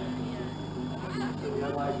 Sarah. The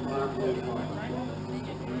Adelaide Park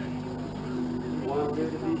one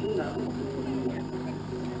division, that was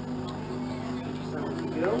the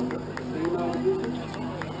girls, the female division.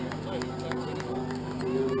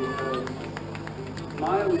 And we have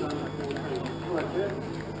males under 14. Like that.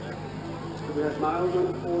 So we have males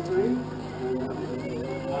under 14. And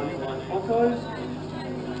one by Otto's.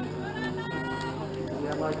 And the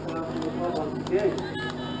Adelaide class in the top once again.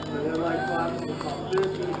 So the Adelaide class in the top,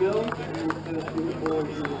 first in the girls and first in the boys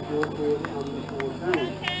in the short course under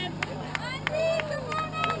 14.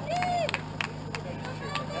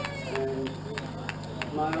 And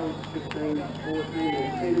males 15 to 14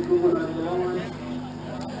 and Peter Goodwin over the line.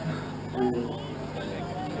 And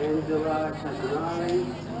Angela Casanari,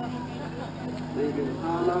 Megan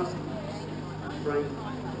Palmer, Frank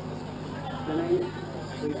Denny,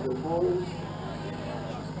 Lisa Holmes,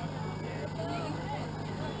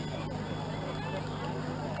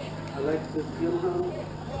 Alexis Gilham,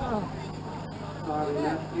 Kylie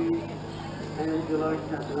Matthews, Angelo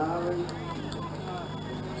Catanari,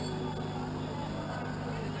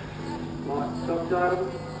 Mike Stockdale,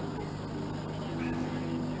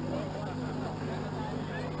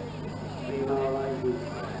 female ages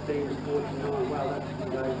 16 to 49. Wow, that's a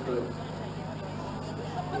good age group.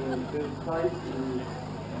 In third place is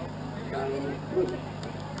Jane Wood.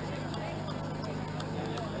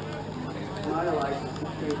 Male ages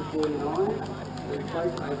 16 to 49. Third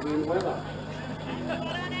place, Adrian Weber.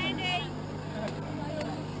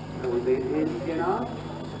 And we've been Andy Gennard.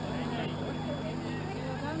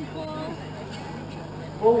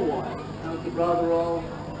 Paul White, that was the brother of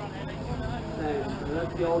Sam. So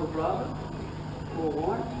that's the older brother, Paul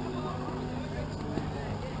White.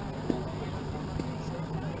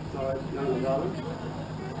 Sorry, it's the younger brother.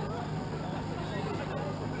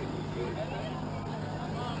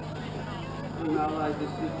 Female age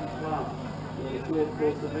is 50+. In the short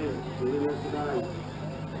course event, the winner today,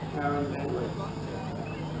 Karen Bentley.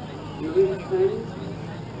 The women's team,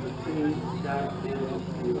 the team Dave Daniels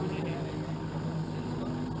Stewart.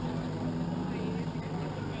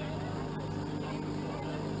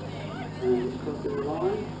 And crossing the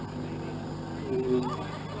line is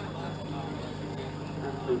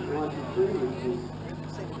athlete 92, which is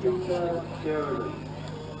Peter Sheridan.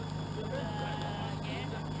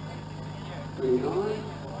 29.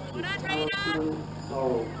 Alison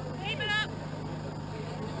Sorrell.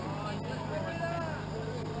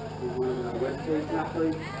 One of our West East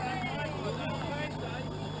athletes.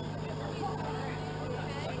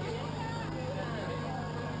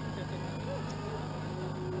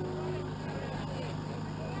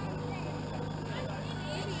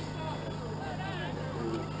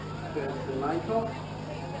 Kirsten Maycock.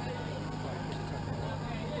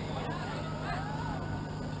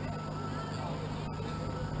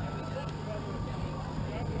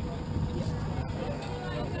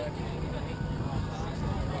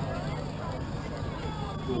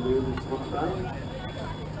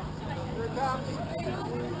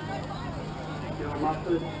 Joe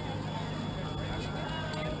Mufford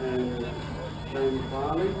and James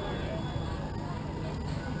Farley,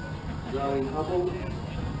 Zoe Hubble,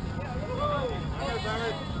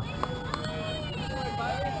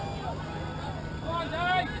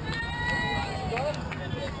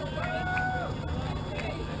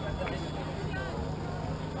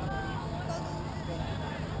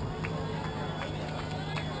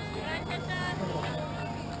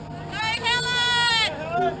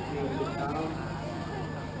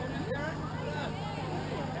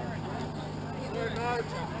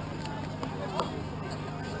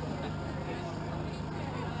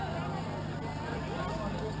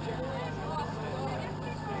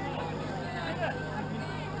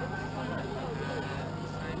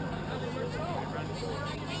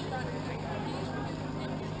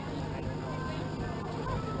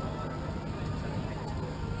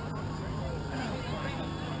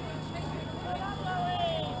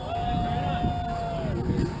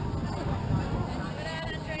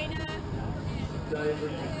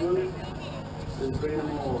 David Wood and Brina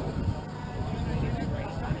Moore.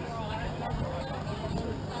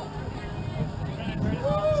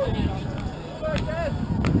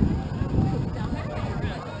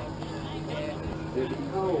 Debbie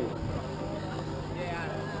Cole.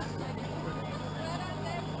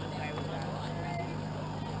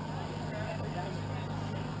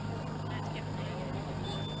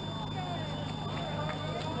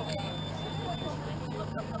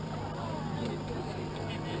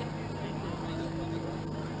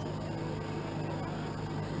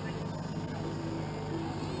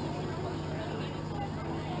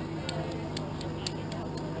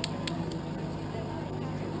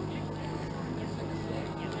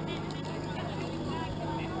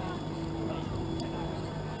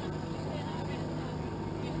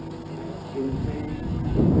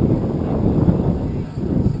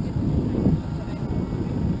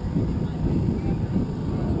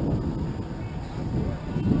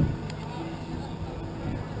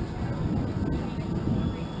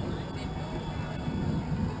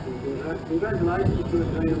 Congratulations to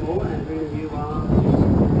Adrina Moore, and Adrina, you are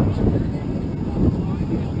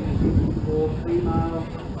for female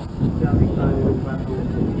South Australian platform.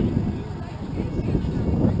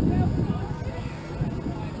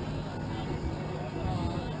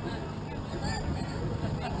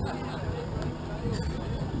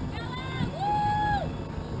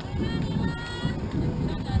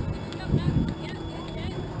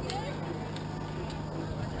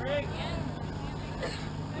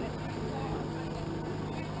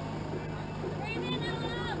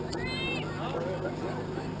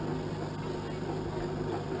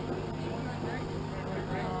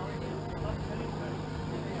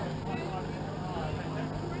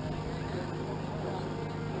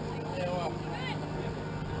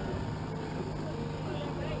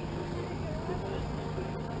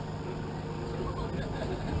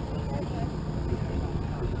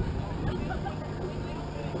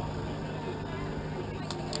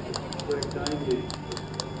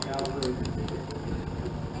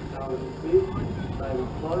 Jonathan Smith, David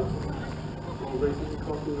Close, all recently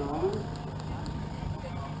crossing the line.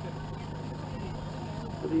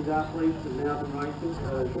 So these athletes have now been racing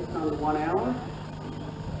for just under 1 hour.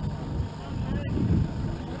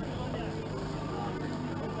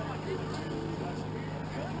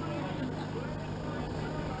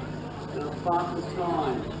 Now the fastest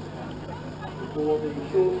time for the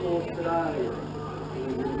short course today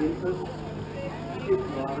is in interest.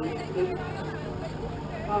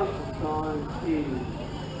 Fastest time is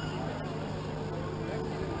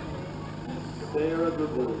Sarah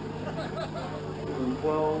Goodwin in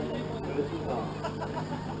 12:35.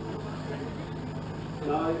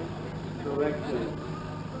 No, correction.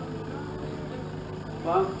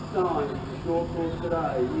 Fastest time for the short course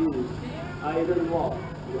today is Aidan Rock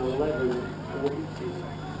in 11:46.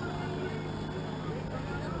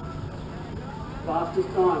 Fastest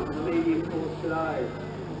time for the medium course today.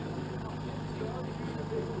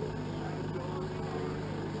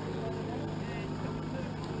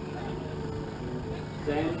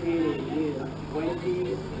 Santini is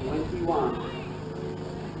 20:21.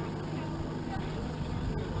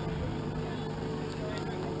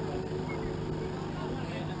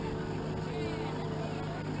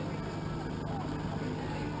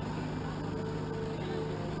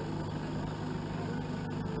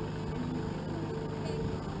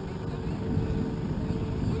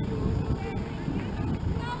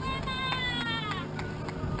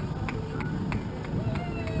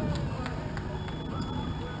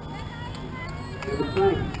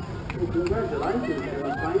 Congratulations,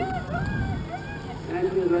 Emma Frank. And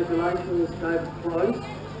congratulations, David Close.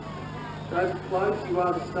 David Close, you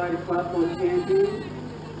are the state Aquathlon champion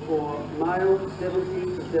for male 70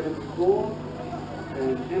 to 74.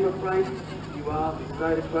 And Emma Frank, you are the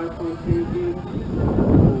state Aquathlon champion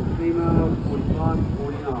for female 45 to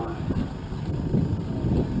 49.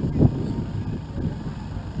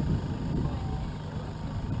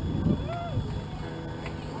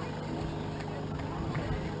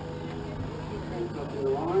 The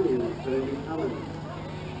line is 30 Cullen.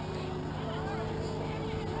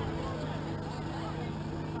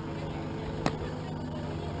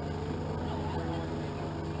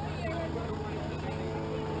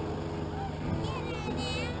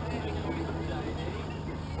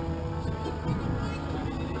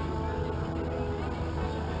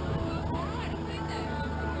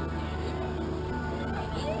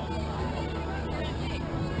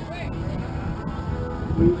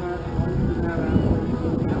 We have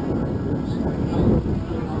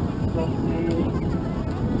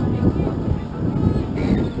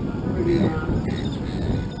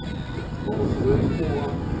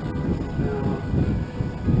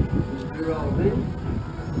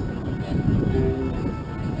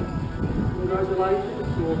congratulations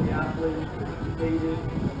to all the athletes that competed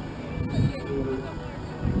in the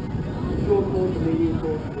short course and medium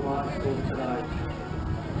course of the last course today.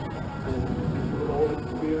 And with all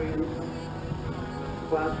experience,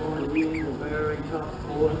 Aquathlon is a very tough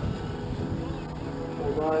sport,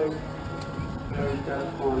 although very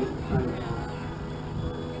satisfying at the same time.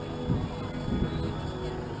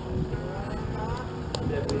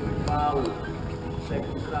 Deputy McFarlane,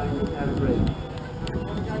 second today in the category.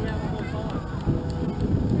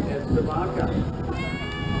 Esther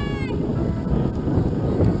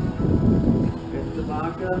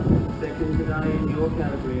Barker, second today in your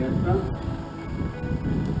category, Esther.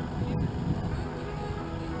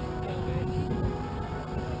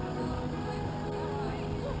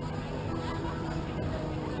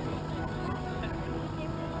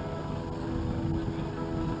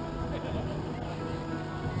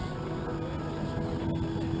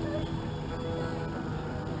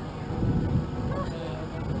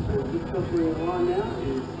 Covering line now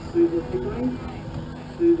is Susan Pickering.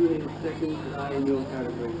 Susan is second today in your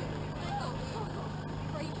category.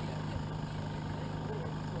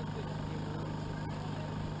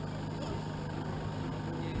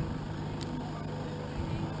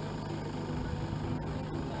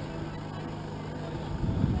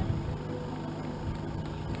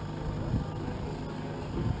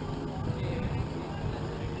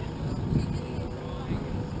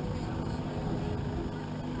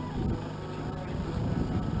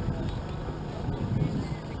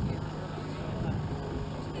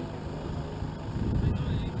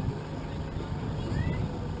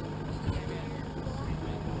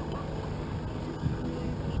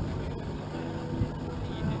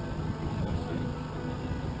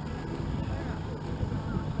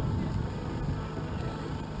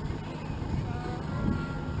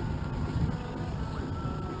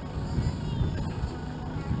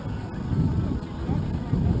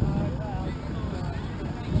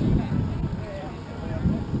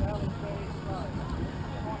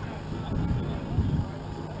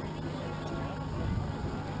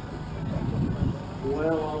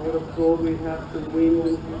 thought we'd have some wind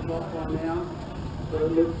and some drop by now, but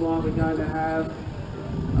it looks like we're going to have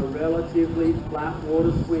a relatively flat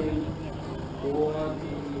water swim for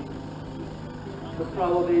the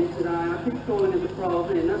pro event today. I keep calling it the pro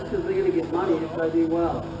event, that's because they're going to get money if they do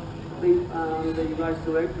well. I think the race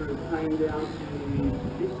director has came down to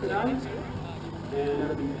 5th today, and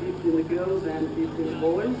that'll be 5th in the girls and 5th in the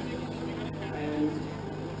boys. And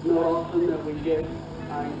it's not often that we get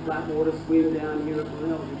a flat water swim down here at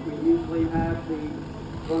Brunel. We usually have the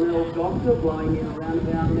Brunel doctor blowing in around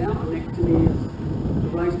about now. Next to me is the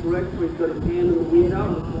race director. He's got a fan in the window.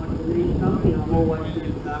 Looks like he needs something. I'm always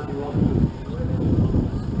here for Darby Robinson.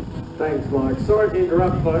 Thanks, Mike. Sorry to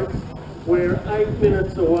interrupt, folks. We're 8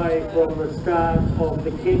 minutes away from the start of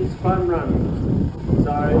the kids' fun run.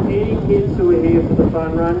 So any kids who are here for the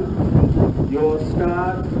fun run, your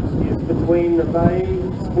start is between the Bay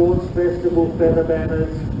Sports Festival feather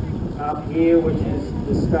banners up here, which is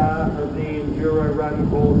the start of the Enduro run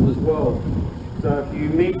course as well. So if you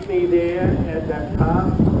meet me there at that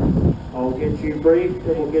path, I'll get you briefed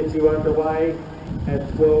and we'll get you underway at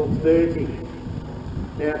 12:30.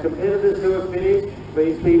 Now, competitors who have finished,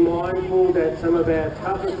 please be mindful that some of our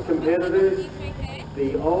toughest competitors,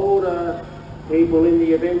 the older people in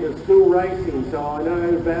the event, are still racing. So I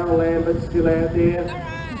know Val Lambert's still out there,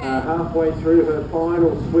 halfway through her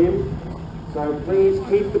final swim. So please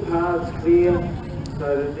keep the paths clear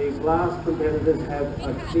so that these last competitors have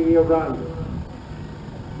a clear run.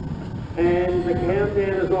 And the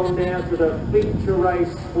countdown is on now to the feature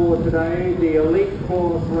race for today, the elite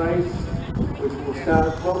course race, which will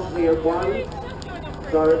start promptly at 1.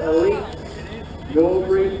 So elite, your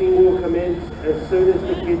briefing will commence as soon as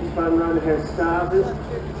the kids' fun run has started,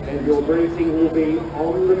 and your briefing will be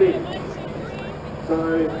on the beach. So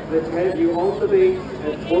let's have you on the beach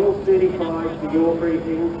at 12:35 for your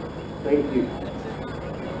briefing. Thank you.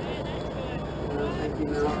 Thank you,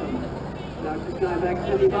 Malcolm. Now just going back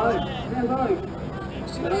to the boat. Stand boat.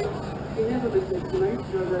 He never listens to me,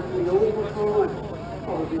 so that's me all the time.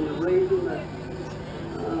 Probably in the reason that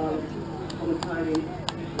commentating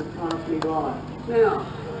has passed me by. Now,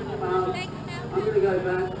 I'm going to go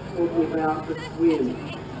back talking about the swim.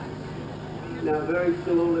 Now, very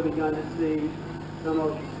shortly we're going to see some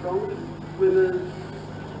of the strongest swimmers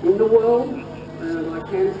in the world, and I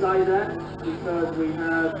can say that because we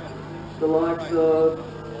have the likes of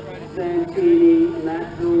Santini,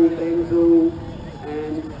 Natul, Benzel,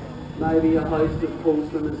 and maybe a host of cool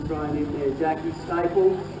swimmers thrown in there. Jackie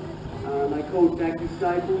Staples, they call Jackie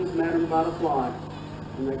Staples Madam Butterfly,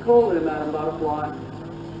 and they call her Madam Butterfly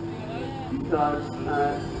because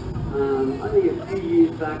only a few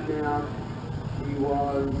years back now she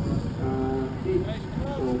was 5th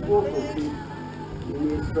or 4th or 5th in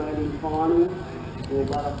the Australian final for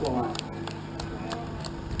butterfly.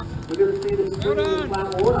 We're going to see them swimming in flat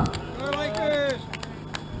water. I like this.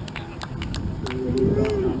 We've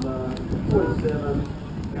got number 47,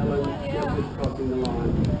 Ellen, just crossing the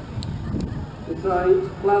line. And so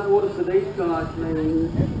flat water for these guys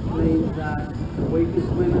means that the weakest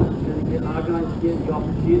swimmers are going to get the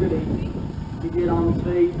opportunity to get on the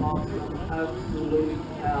feet of some absolute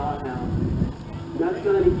powerhouse. And that's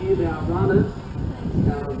going to give our runners,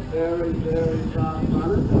 our very, very fast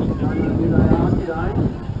runners, I don't know who they are today,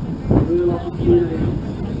 a real opportunity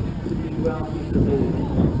to be well represented.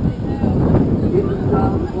 If the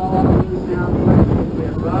start to slow up in the southwest, we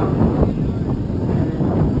have rough, and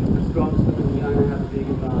the strong swimmers are going to have a big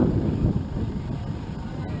advantage.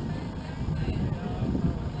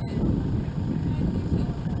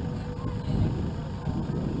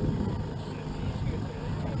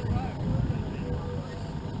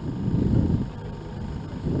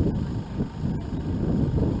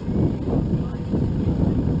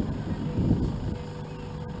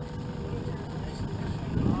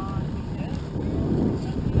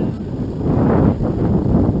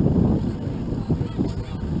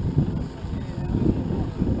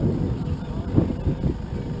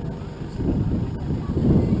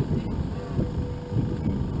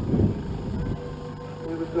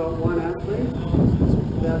 Got one athlete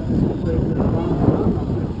about to complete the final run. I'm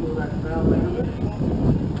pretty sure that's Val Lambert.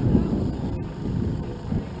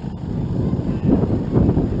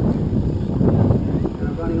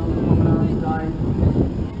 Now running on the promenade today,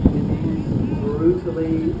 it is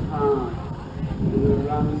brutally hard. The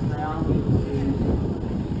runs now, we've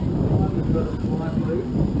got a slight breeze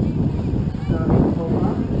starting to pull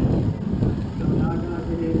up. So we're now going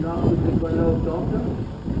to end up with the Glenelg Doctor.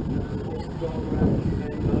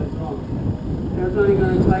 Now it's only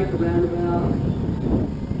going to take around about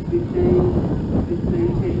 10 to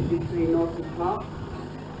 15 knots of puff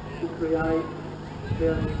to create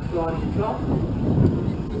fairly exciting shot.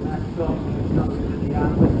 And that shot is something that the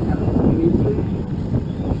athletes have to go into.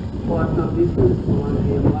 Quite some distance, one of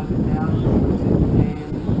them like it out, and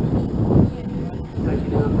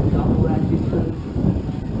taking out to double that distance.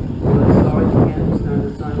 Sides again, stay in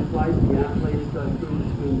the same place, the athletes go through the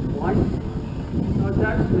swim twice. So it's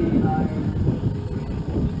actually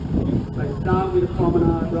they start with a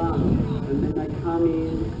promenade run, and then they come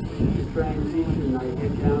in to transition, they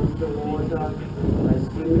head down to the water, they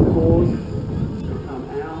swim the course, they come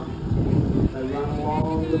out, they run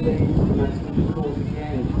along the beach, and they swim the course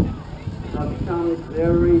again. So it becomes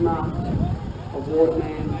very much a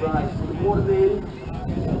waterman's race. And the watermen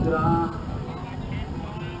that are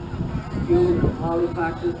skilled and highly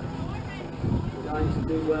practiced are going to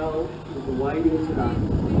do well with the wading today.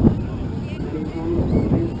 Many times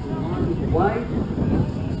with the wade.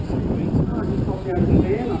 I just popped out of the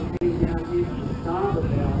van, I'm heading down here to the start of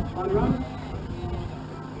our fun run.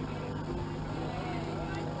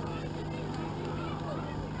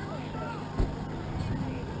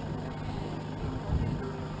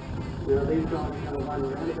 Now these guys are going to run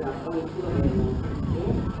around about 1 kilometre.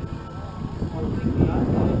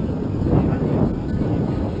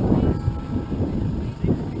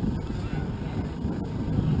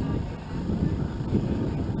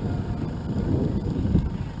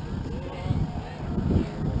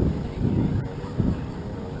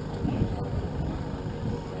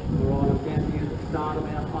 Start of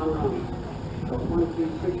our fun run. Got 1, 2,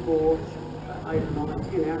 3, 4, 8, 9,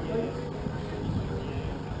 10 athletes.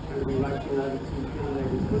 Going to be racing over 2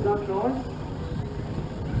 kilometres. Good luck, guys.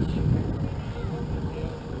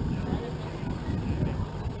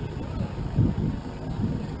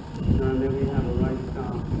 And then we have a race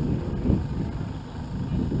start.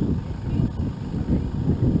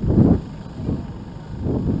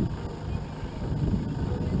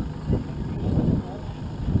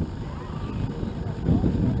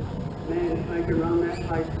 They can run that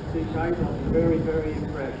pace for 2 Ks, I'll be very, very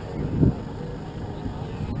impressed.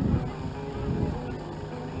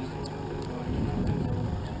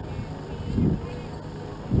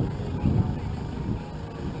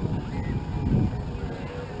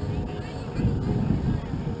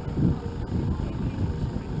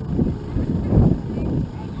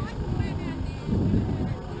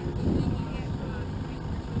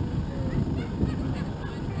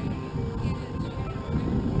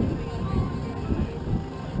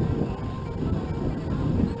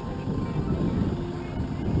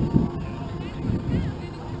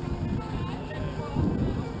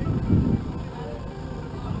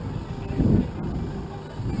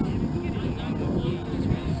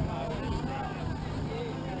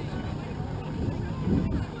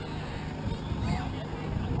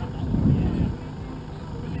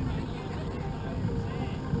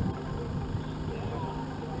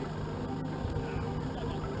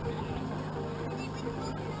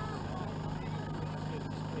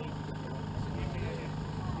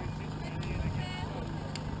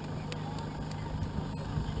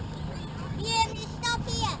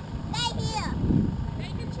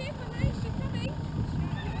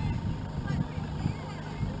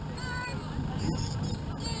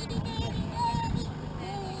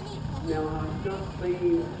 Now I've just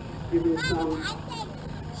been given some,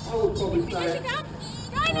 I would probably say,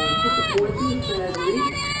 disappointing, sadly,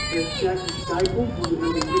 that Jackie Staples wasn't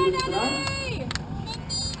going to be with us today.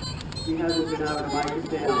 He hasn't been able to make it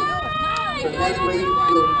down. So that leaves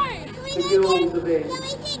the girls' event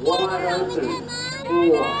wide open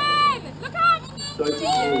for Sophie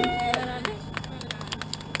King.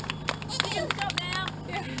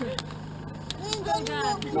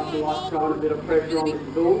 Nothing like throwing a bit of pressure on the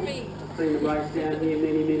bull. I've seen the race down here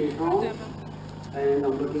many, many times, and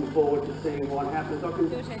I'm looking forward to seeing what happens. I can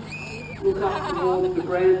look up towards the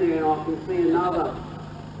ground there and I can see another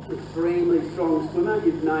extremely strong swimmer.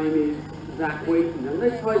 His name is Zach Wheaton, and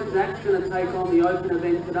let's hope Zach's going to take on the open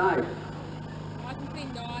event today.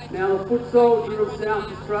 Now the foot soldier of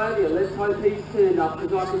South Australia, let's hope he's turned up,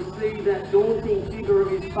 because I can see that daunting figure of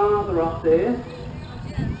his father up there.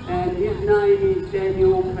 And his name is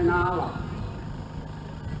Daniel Canala.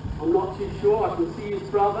 I'm not too sure, I can see his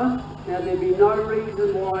brother. Now there'd be no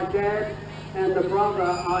reason why Dad and the brother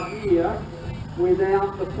are here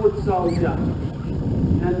without the foot soldier.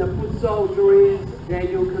 And the foot soldier is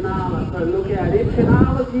Daniel Canala. So look out, if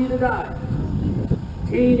Canala's here today,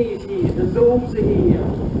 Teeny's here, the Zorgs are here,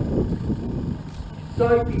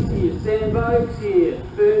 Sophie's here, Sam Vogue's here,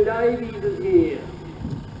 Fern Davies is here.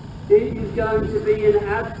 It is going to be an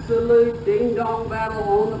absolute ding-dong battle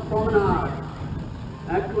on the promenade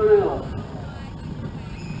at Glenelg.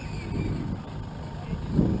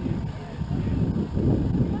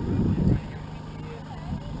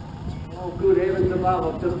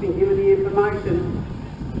 well, I've just been given the information.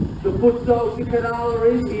 The futsal Canola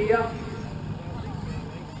is here.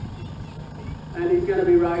 And he's going to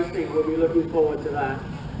be racing. We'll be looking forward to that.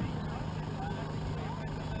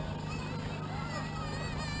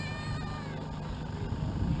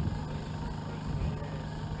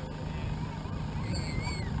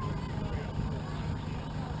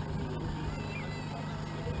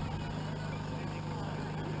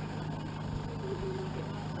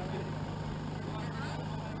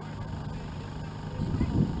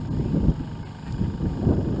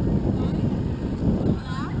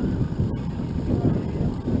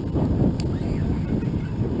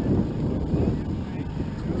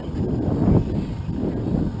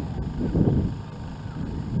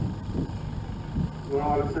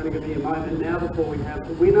 Right, it's only going to be a moment now before we have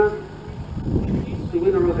the winner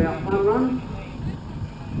of our fun run,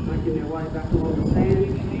 making their way back along the sand.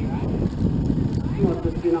 I've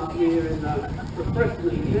just been up here in the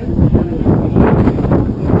refreshment tent,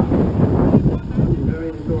 very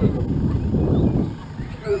enjoyable.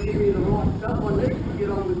 Going to give me the right stuff I need to get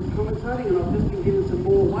on with commentating, and I've just been given some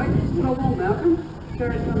more weight. What I want, Malcolm,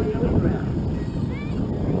 carry something else around.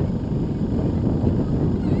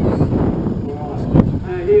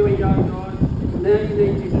 Here we go, guys. Now you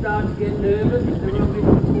need to start to get nervous. Everyone's been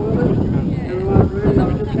to the toilet. Everyone's ready.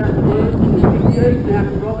 I've just had the word from the Big Chief,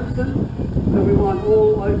 Malcolm Robertson. So we want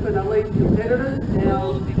all open elite competitors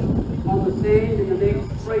down on the sand in the next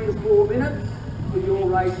 3 to 4 minutes for your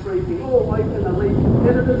race briefing. All open elite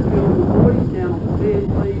competitors, girls and boys, down on the sand,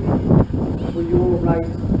 please, for your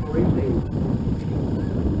race briefing.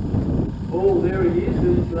 Oh, there he is.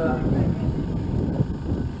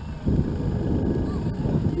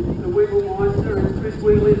 The Wiggleweiser and Chris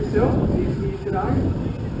Wheeler himself is here today.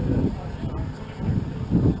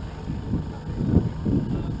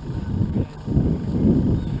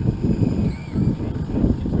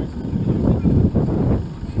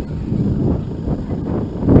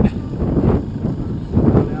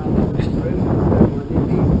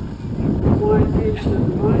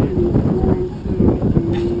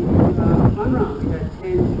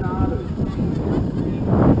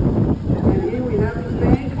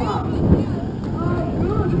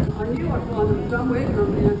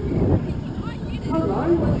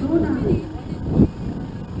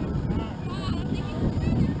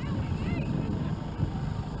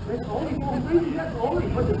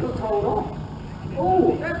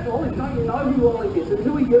 Oh, that's Ollie. Don't you know who Ollie is? And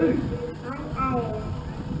who are you? I'm Alice.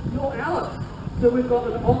 You're Alice. So we've got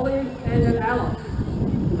an Ollie and an Alice.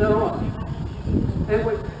 Is that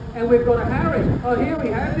right? And we've got a Harry. Oh, here we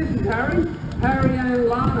have. This is Harry. Harry and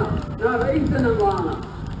Lana. No, Ethan and Lana.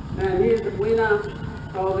 And here's the winner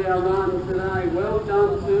of our run today. Well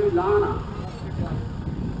done to Lana.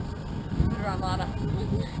 You're on, Lana.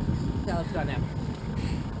 Now let's go now.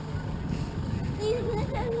 You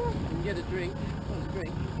can get a drink. Want a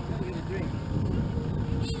drink? Get a drink.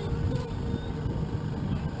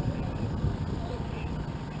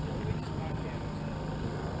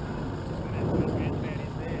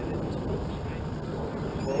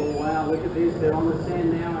 Oh wow, look at this. They're on the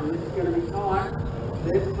sand now and this is going to be tight.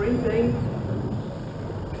 They're sprinting.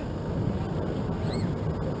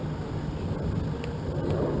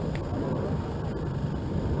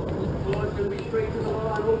 Oh, it's going to be 3 to the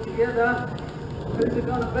line all together. Who's it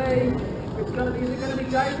going to be? Is it going to be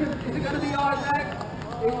Jacob? Is it going to be Isaac?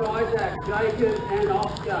 It's Isaac, Jacob and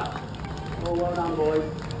Oscar. Oh, well done, boys.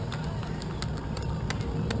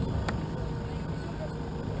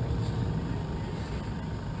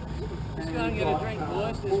 Let's go and get a drink,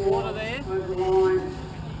 boys. There's water there. Over the line.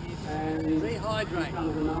 And rehydrate.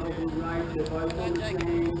 Comes another good race. They're both on the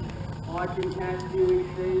sand. I can catch you, he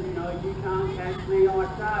says. No, you can't catch me, I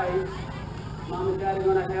say. Mum and Dad are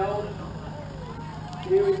going to help.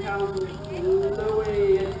 Here he comes,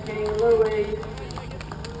 Louis, it's King Louis.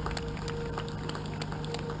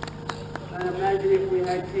 And imagine if we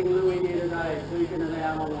had King Louis here today, sweeping it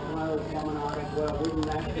out on the Wales Promenade as well. Wouldn't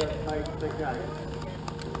that just take the cake?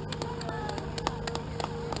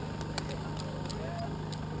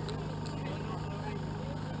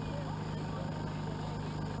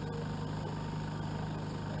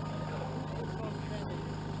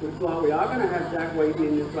 Looks like we are going to have Jack Wheaton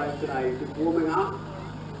in this race today. He's just warming up.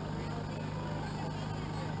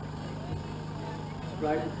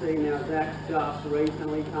 Great to see now Zach's just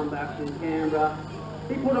recently come back from Canberra.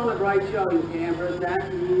 He put on a great show in Canberra. Zach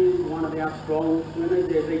is one of our strong swimmers.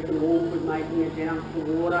 There's Ethan Walford making it down to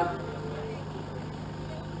the water.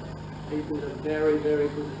 Ethan's a very, very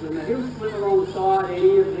good swimmer. He'll swim alongside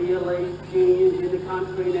any of the elite juniors in the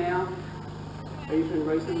country now. He's been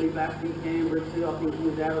recently back in Canberra too. I think he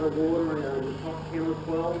was out of the water in the top 10 or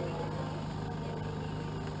 12.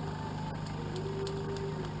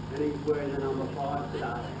 And he's wearing the number 5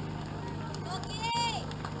 today.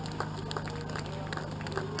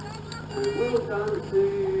 And well done to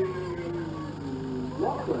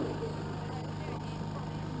Lachlan.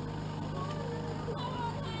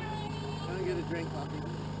 Don't get a drink, Buffy.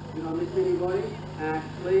 Did I miss anybody?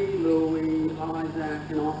 Ashley, Louis, Isaac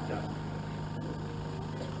and Oscar.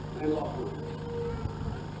 And Lachlan.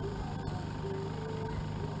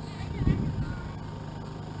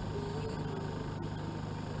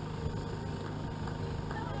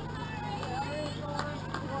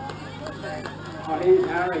 Oh, here's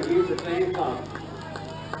Harry, here's the fan club.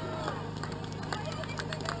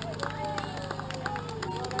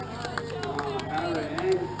 Oh, Harry,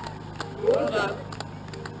 and Well done.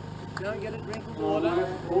 Don't get a drink of water.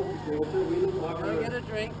 Don't get a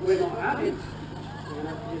drink. We're not having. We're going to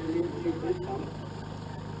have to get an interview this time.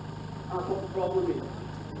 That's what the problem is.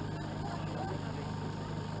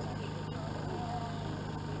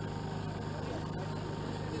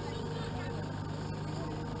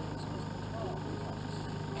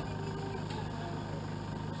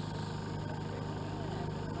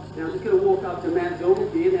 Now I'm just going to walk up to Matt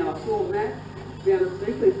Zilbert here. Now I saw Matt down at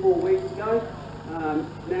Seafleet 4 weeks ago.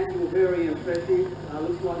 Matt, you were very impressive.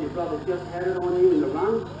 Looks like your brother just had it on you in the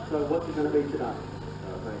run. So what's it going to be today?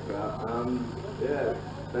 Thanks, Matt. Yeah,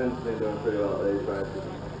 Ben's been doing pretty well at these races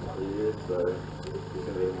for years, so he's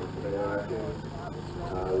going to be a continuation.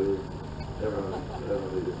 With everyone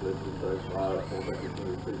who just listened so far, it seems like it's going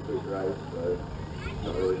to be a pretty quick race, so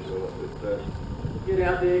not really sure what to expect. Get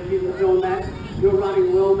out there, give it to Matt. You're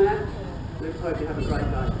running well, Matt. Let's hope you have a great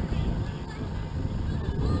day.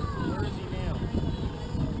 Where is he now?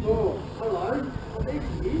 Oh, hello. Oh, there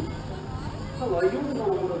she is. Hello, you're the one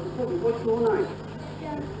I wanted to talk to. What's your name?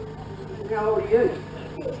 How old are you?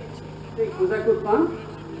 6. Was that good fun?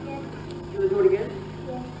 Yes. You going to do it again?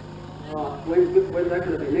 Yes. Right. When's that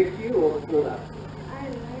going to be? Next year or before that? I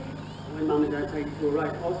don't know. When Mum and Dad take you to a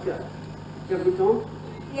race. Oscar, you have a good time?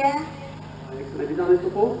 Yeah. Excellent. Have you done this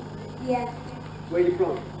before? Yes. Where are you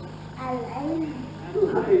from? Adelaide.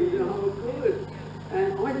 Adelaide. Oh, good.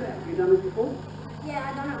 And Isaac, have you done this before? Yeah,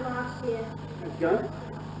 I done it last year. Let's go.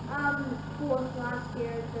 4th last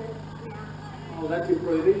year, but now. Oh, that's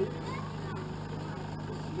improving.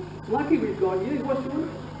 Lucky we've got you. What's your name?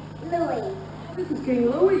 Louis. This is King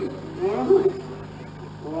Louis. Alright.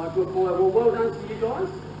 Alright, good boy. Well, well done to you guys.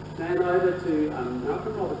 Hand over to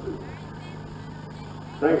Malcolm Robertson.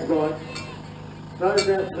 Thanks, Mike. Those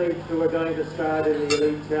athletes who are going to start in the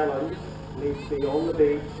Elite Challenge need to be on the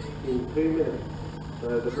beach in 2 minutes.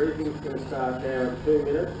 So the briefing's going to start now in 2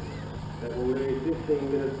 minutes. That will leave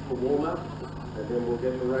 15 minutes for warm-up, and then we'll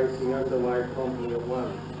get the racing underway promptly at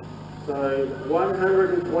 1. So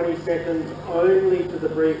 120 seconds only to the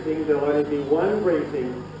briefing. There'll only be one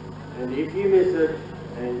briefing, and if you miss it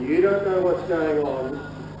and you don't know what's going on,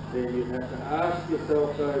 then you have to ask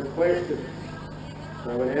yourself those questions.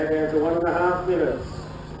 So we're now down to 1.5 minutes.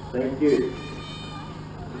 Thank you.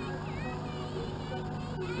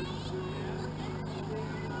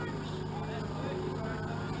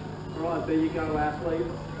 Alright, there you go, athletes.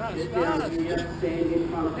 Get down here, stand in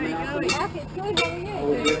front of the athlete. Okay, good, how are you? I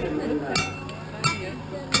would recommend that.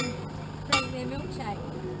 Drank their milkshake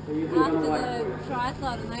So you've been going after to wait the for it.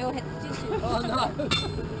 triathlon and they all had tissues. Oh no!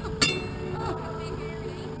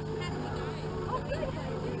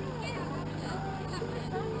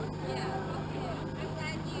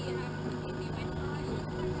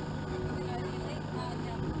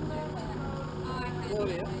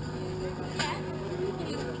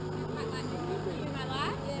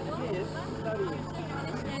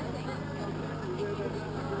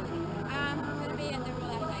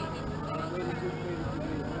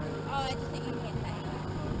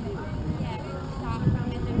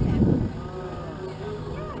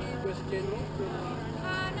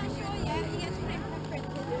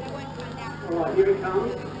 Alright, here it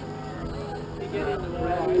comes. You get in the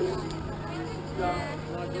Brand water. new stuff.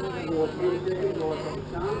 More 10 seconds or some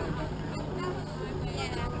chance.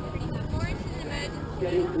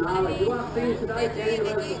 Getting finale. You want to see today, Daniel,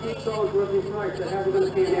 as the 6 hours worth of race, so how's it going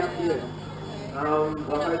to pan out for you?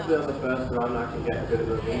 Well, hopefully on the first run I can get a bit of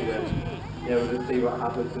a lead, and yeah, we'll just see what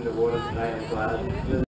happens in the water today. I'm glad.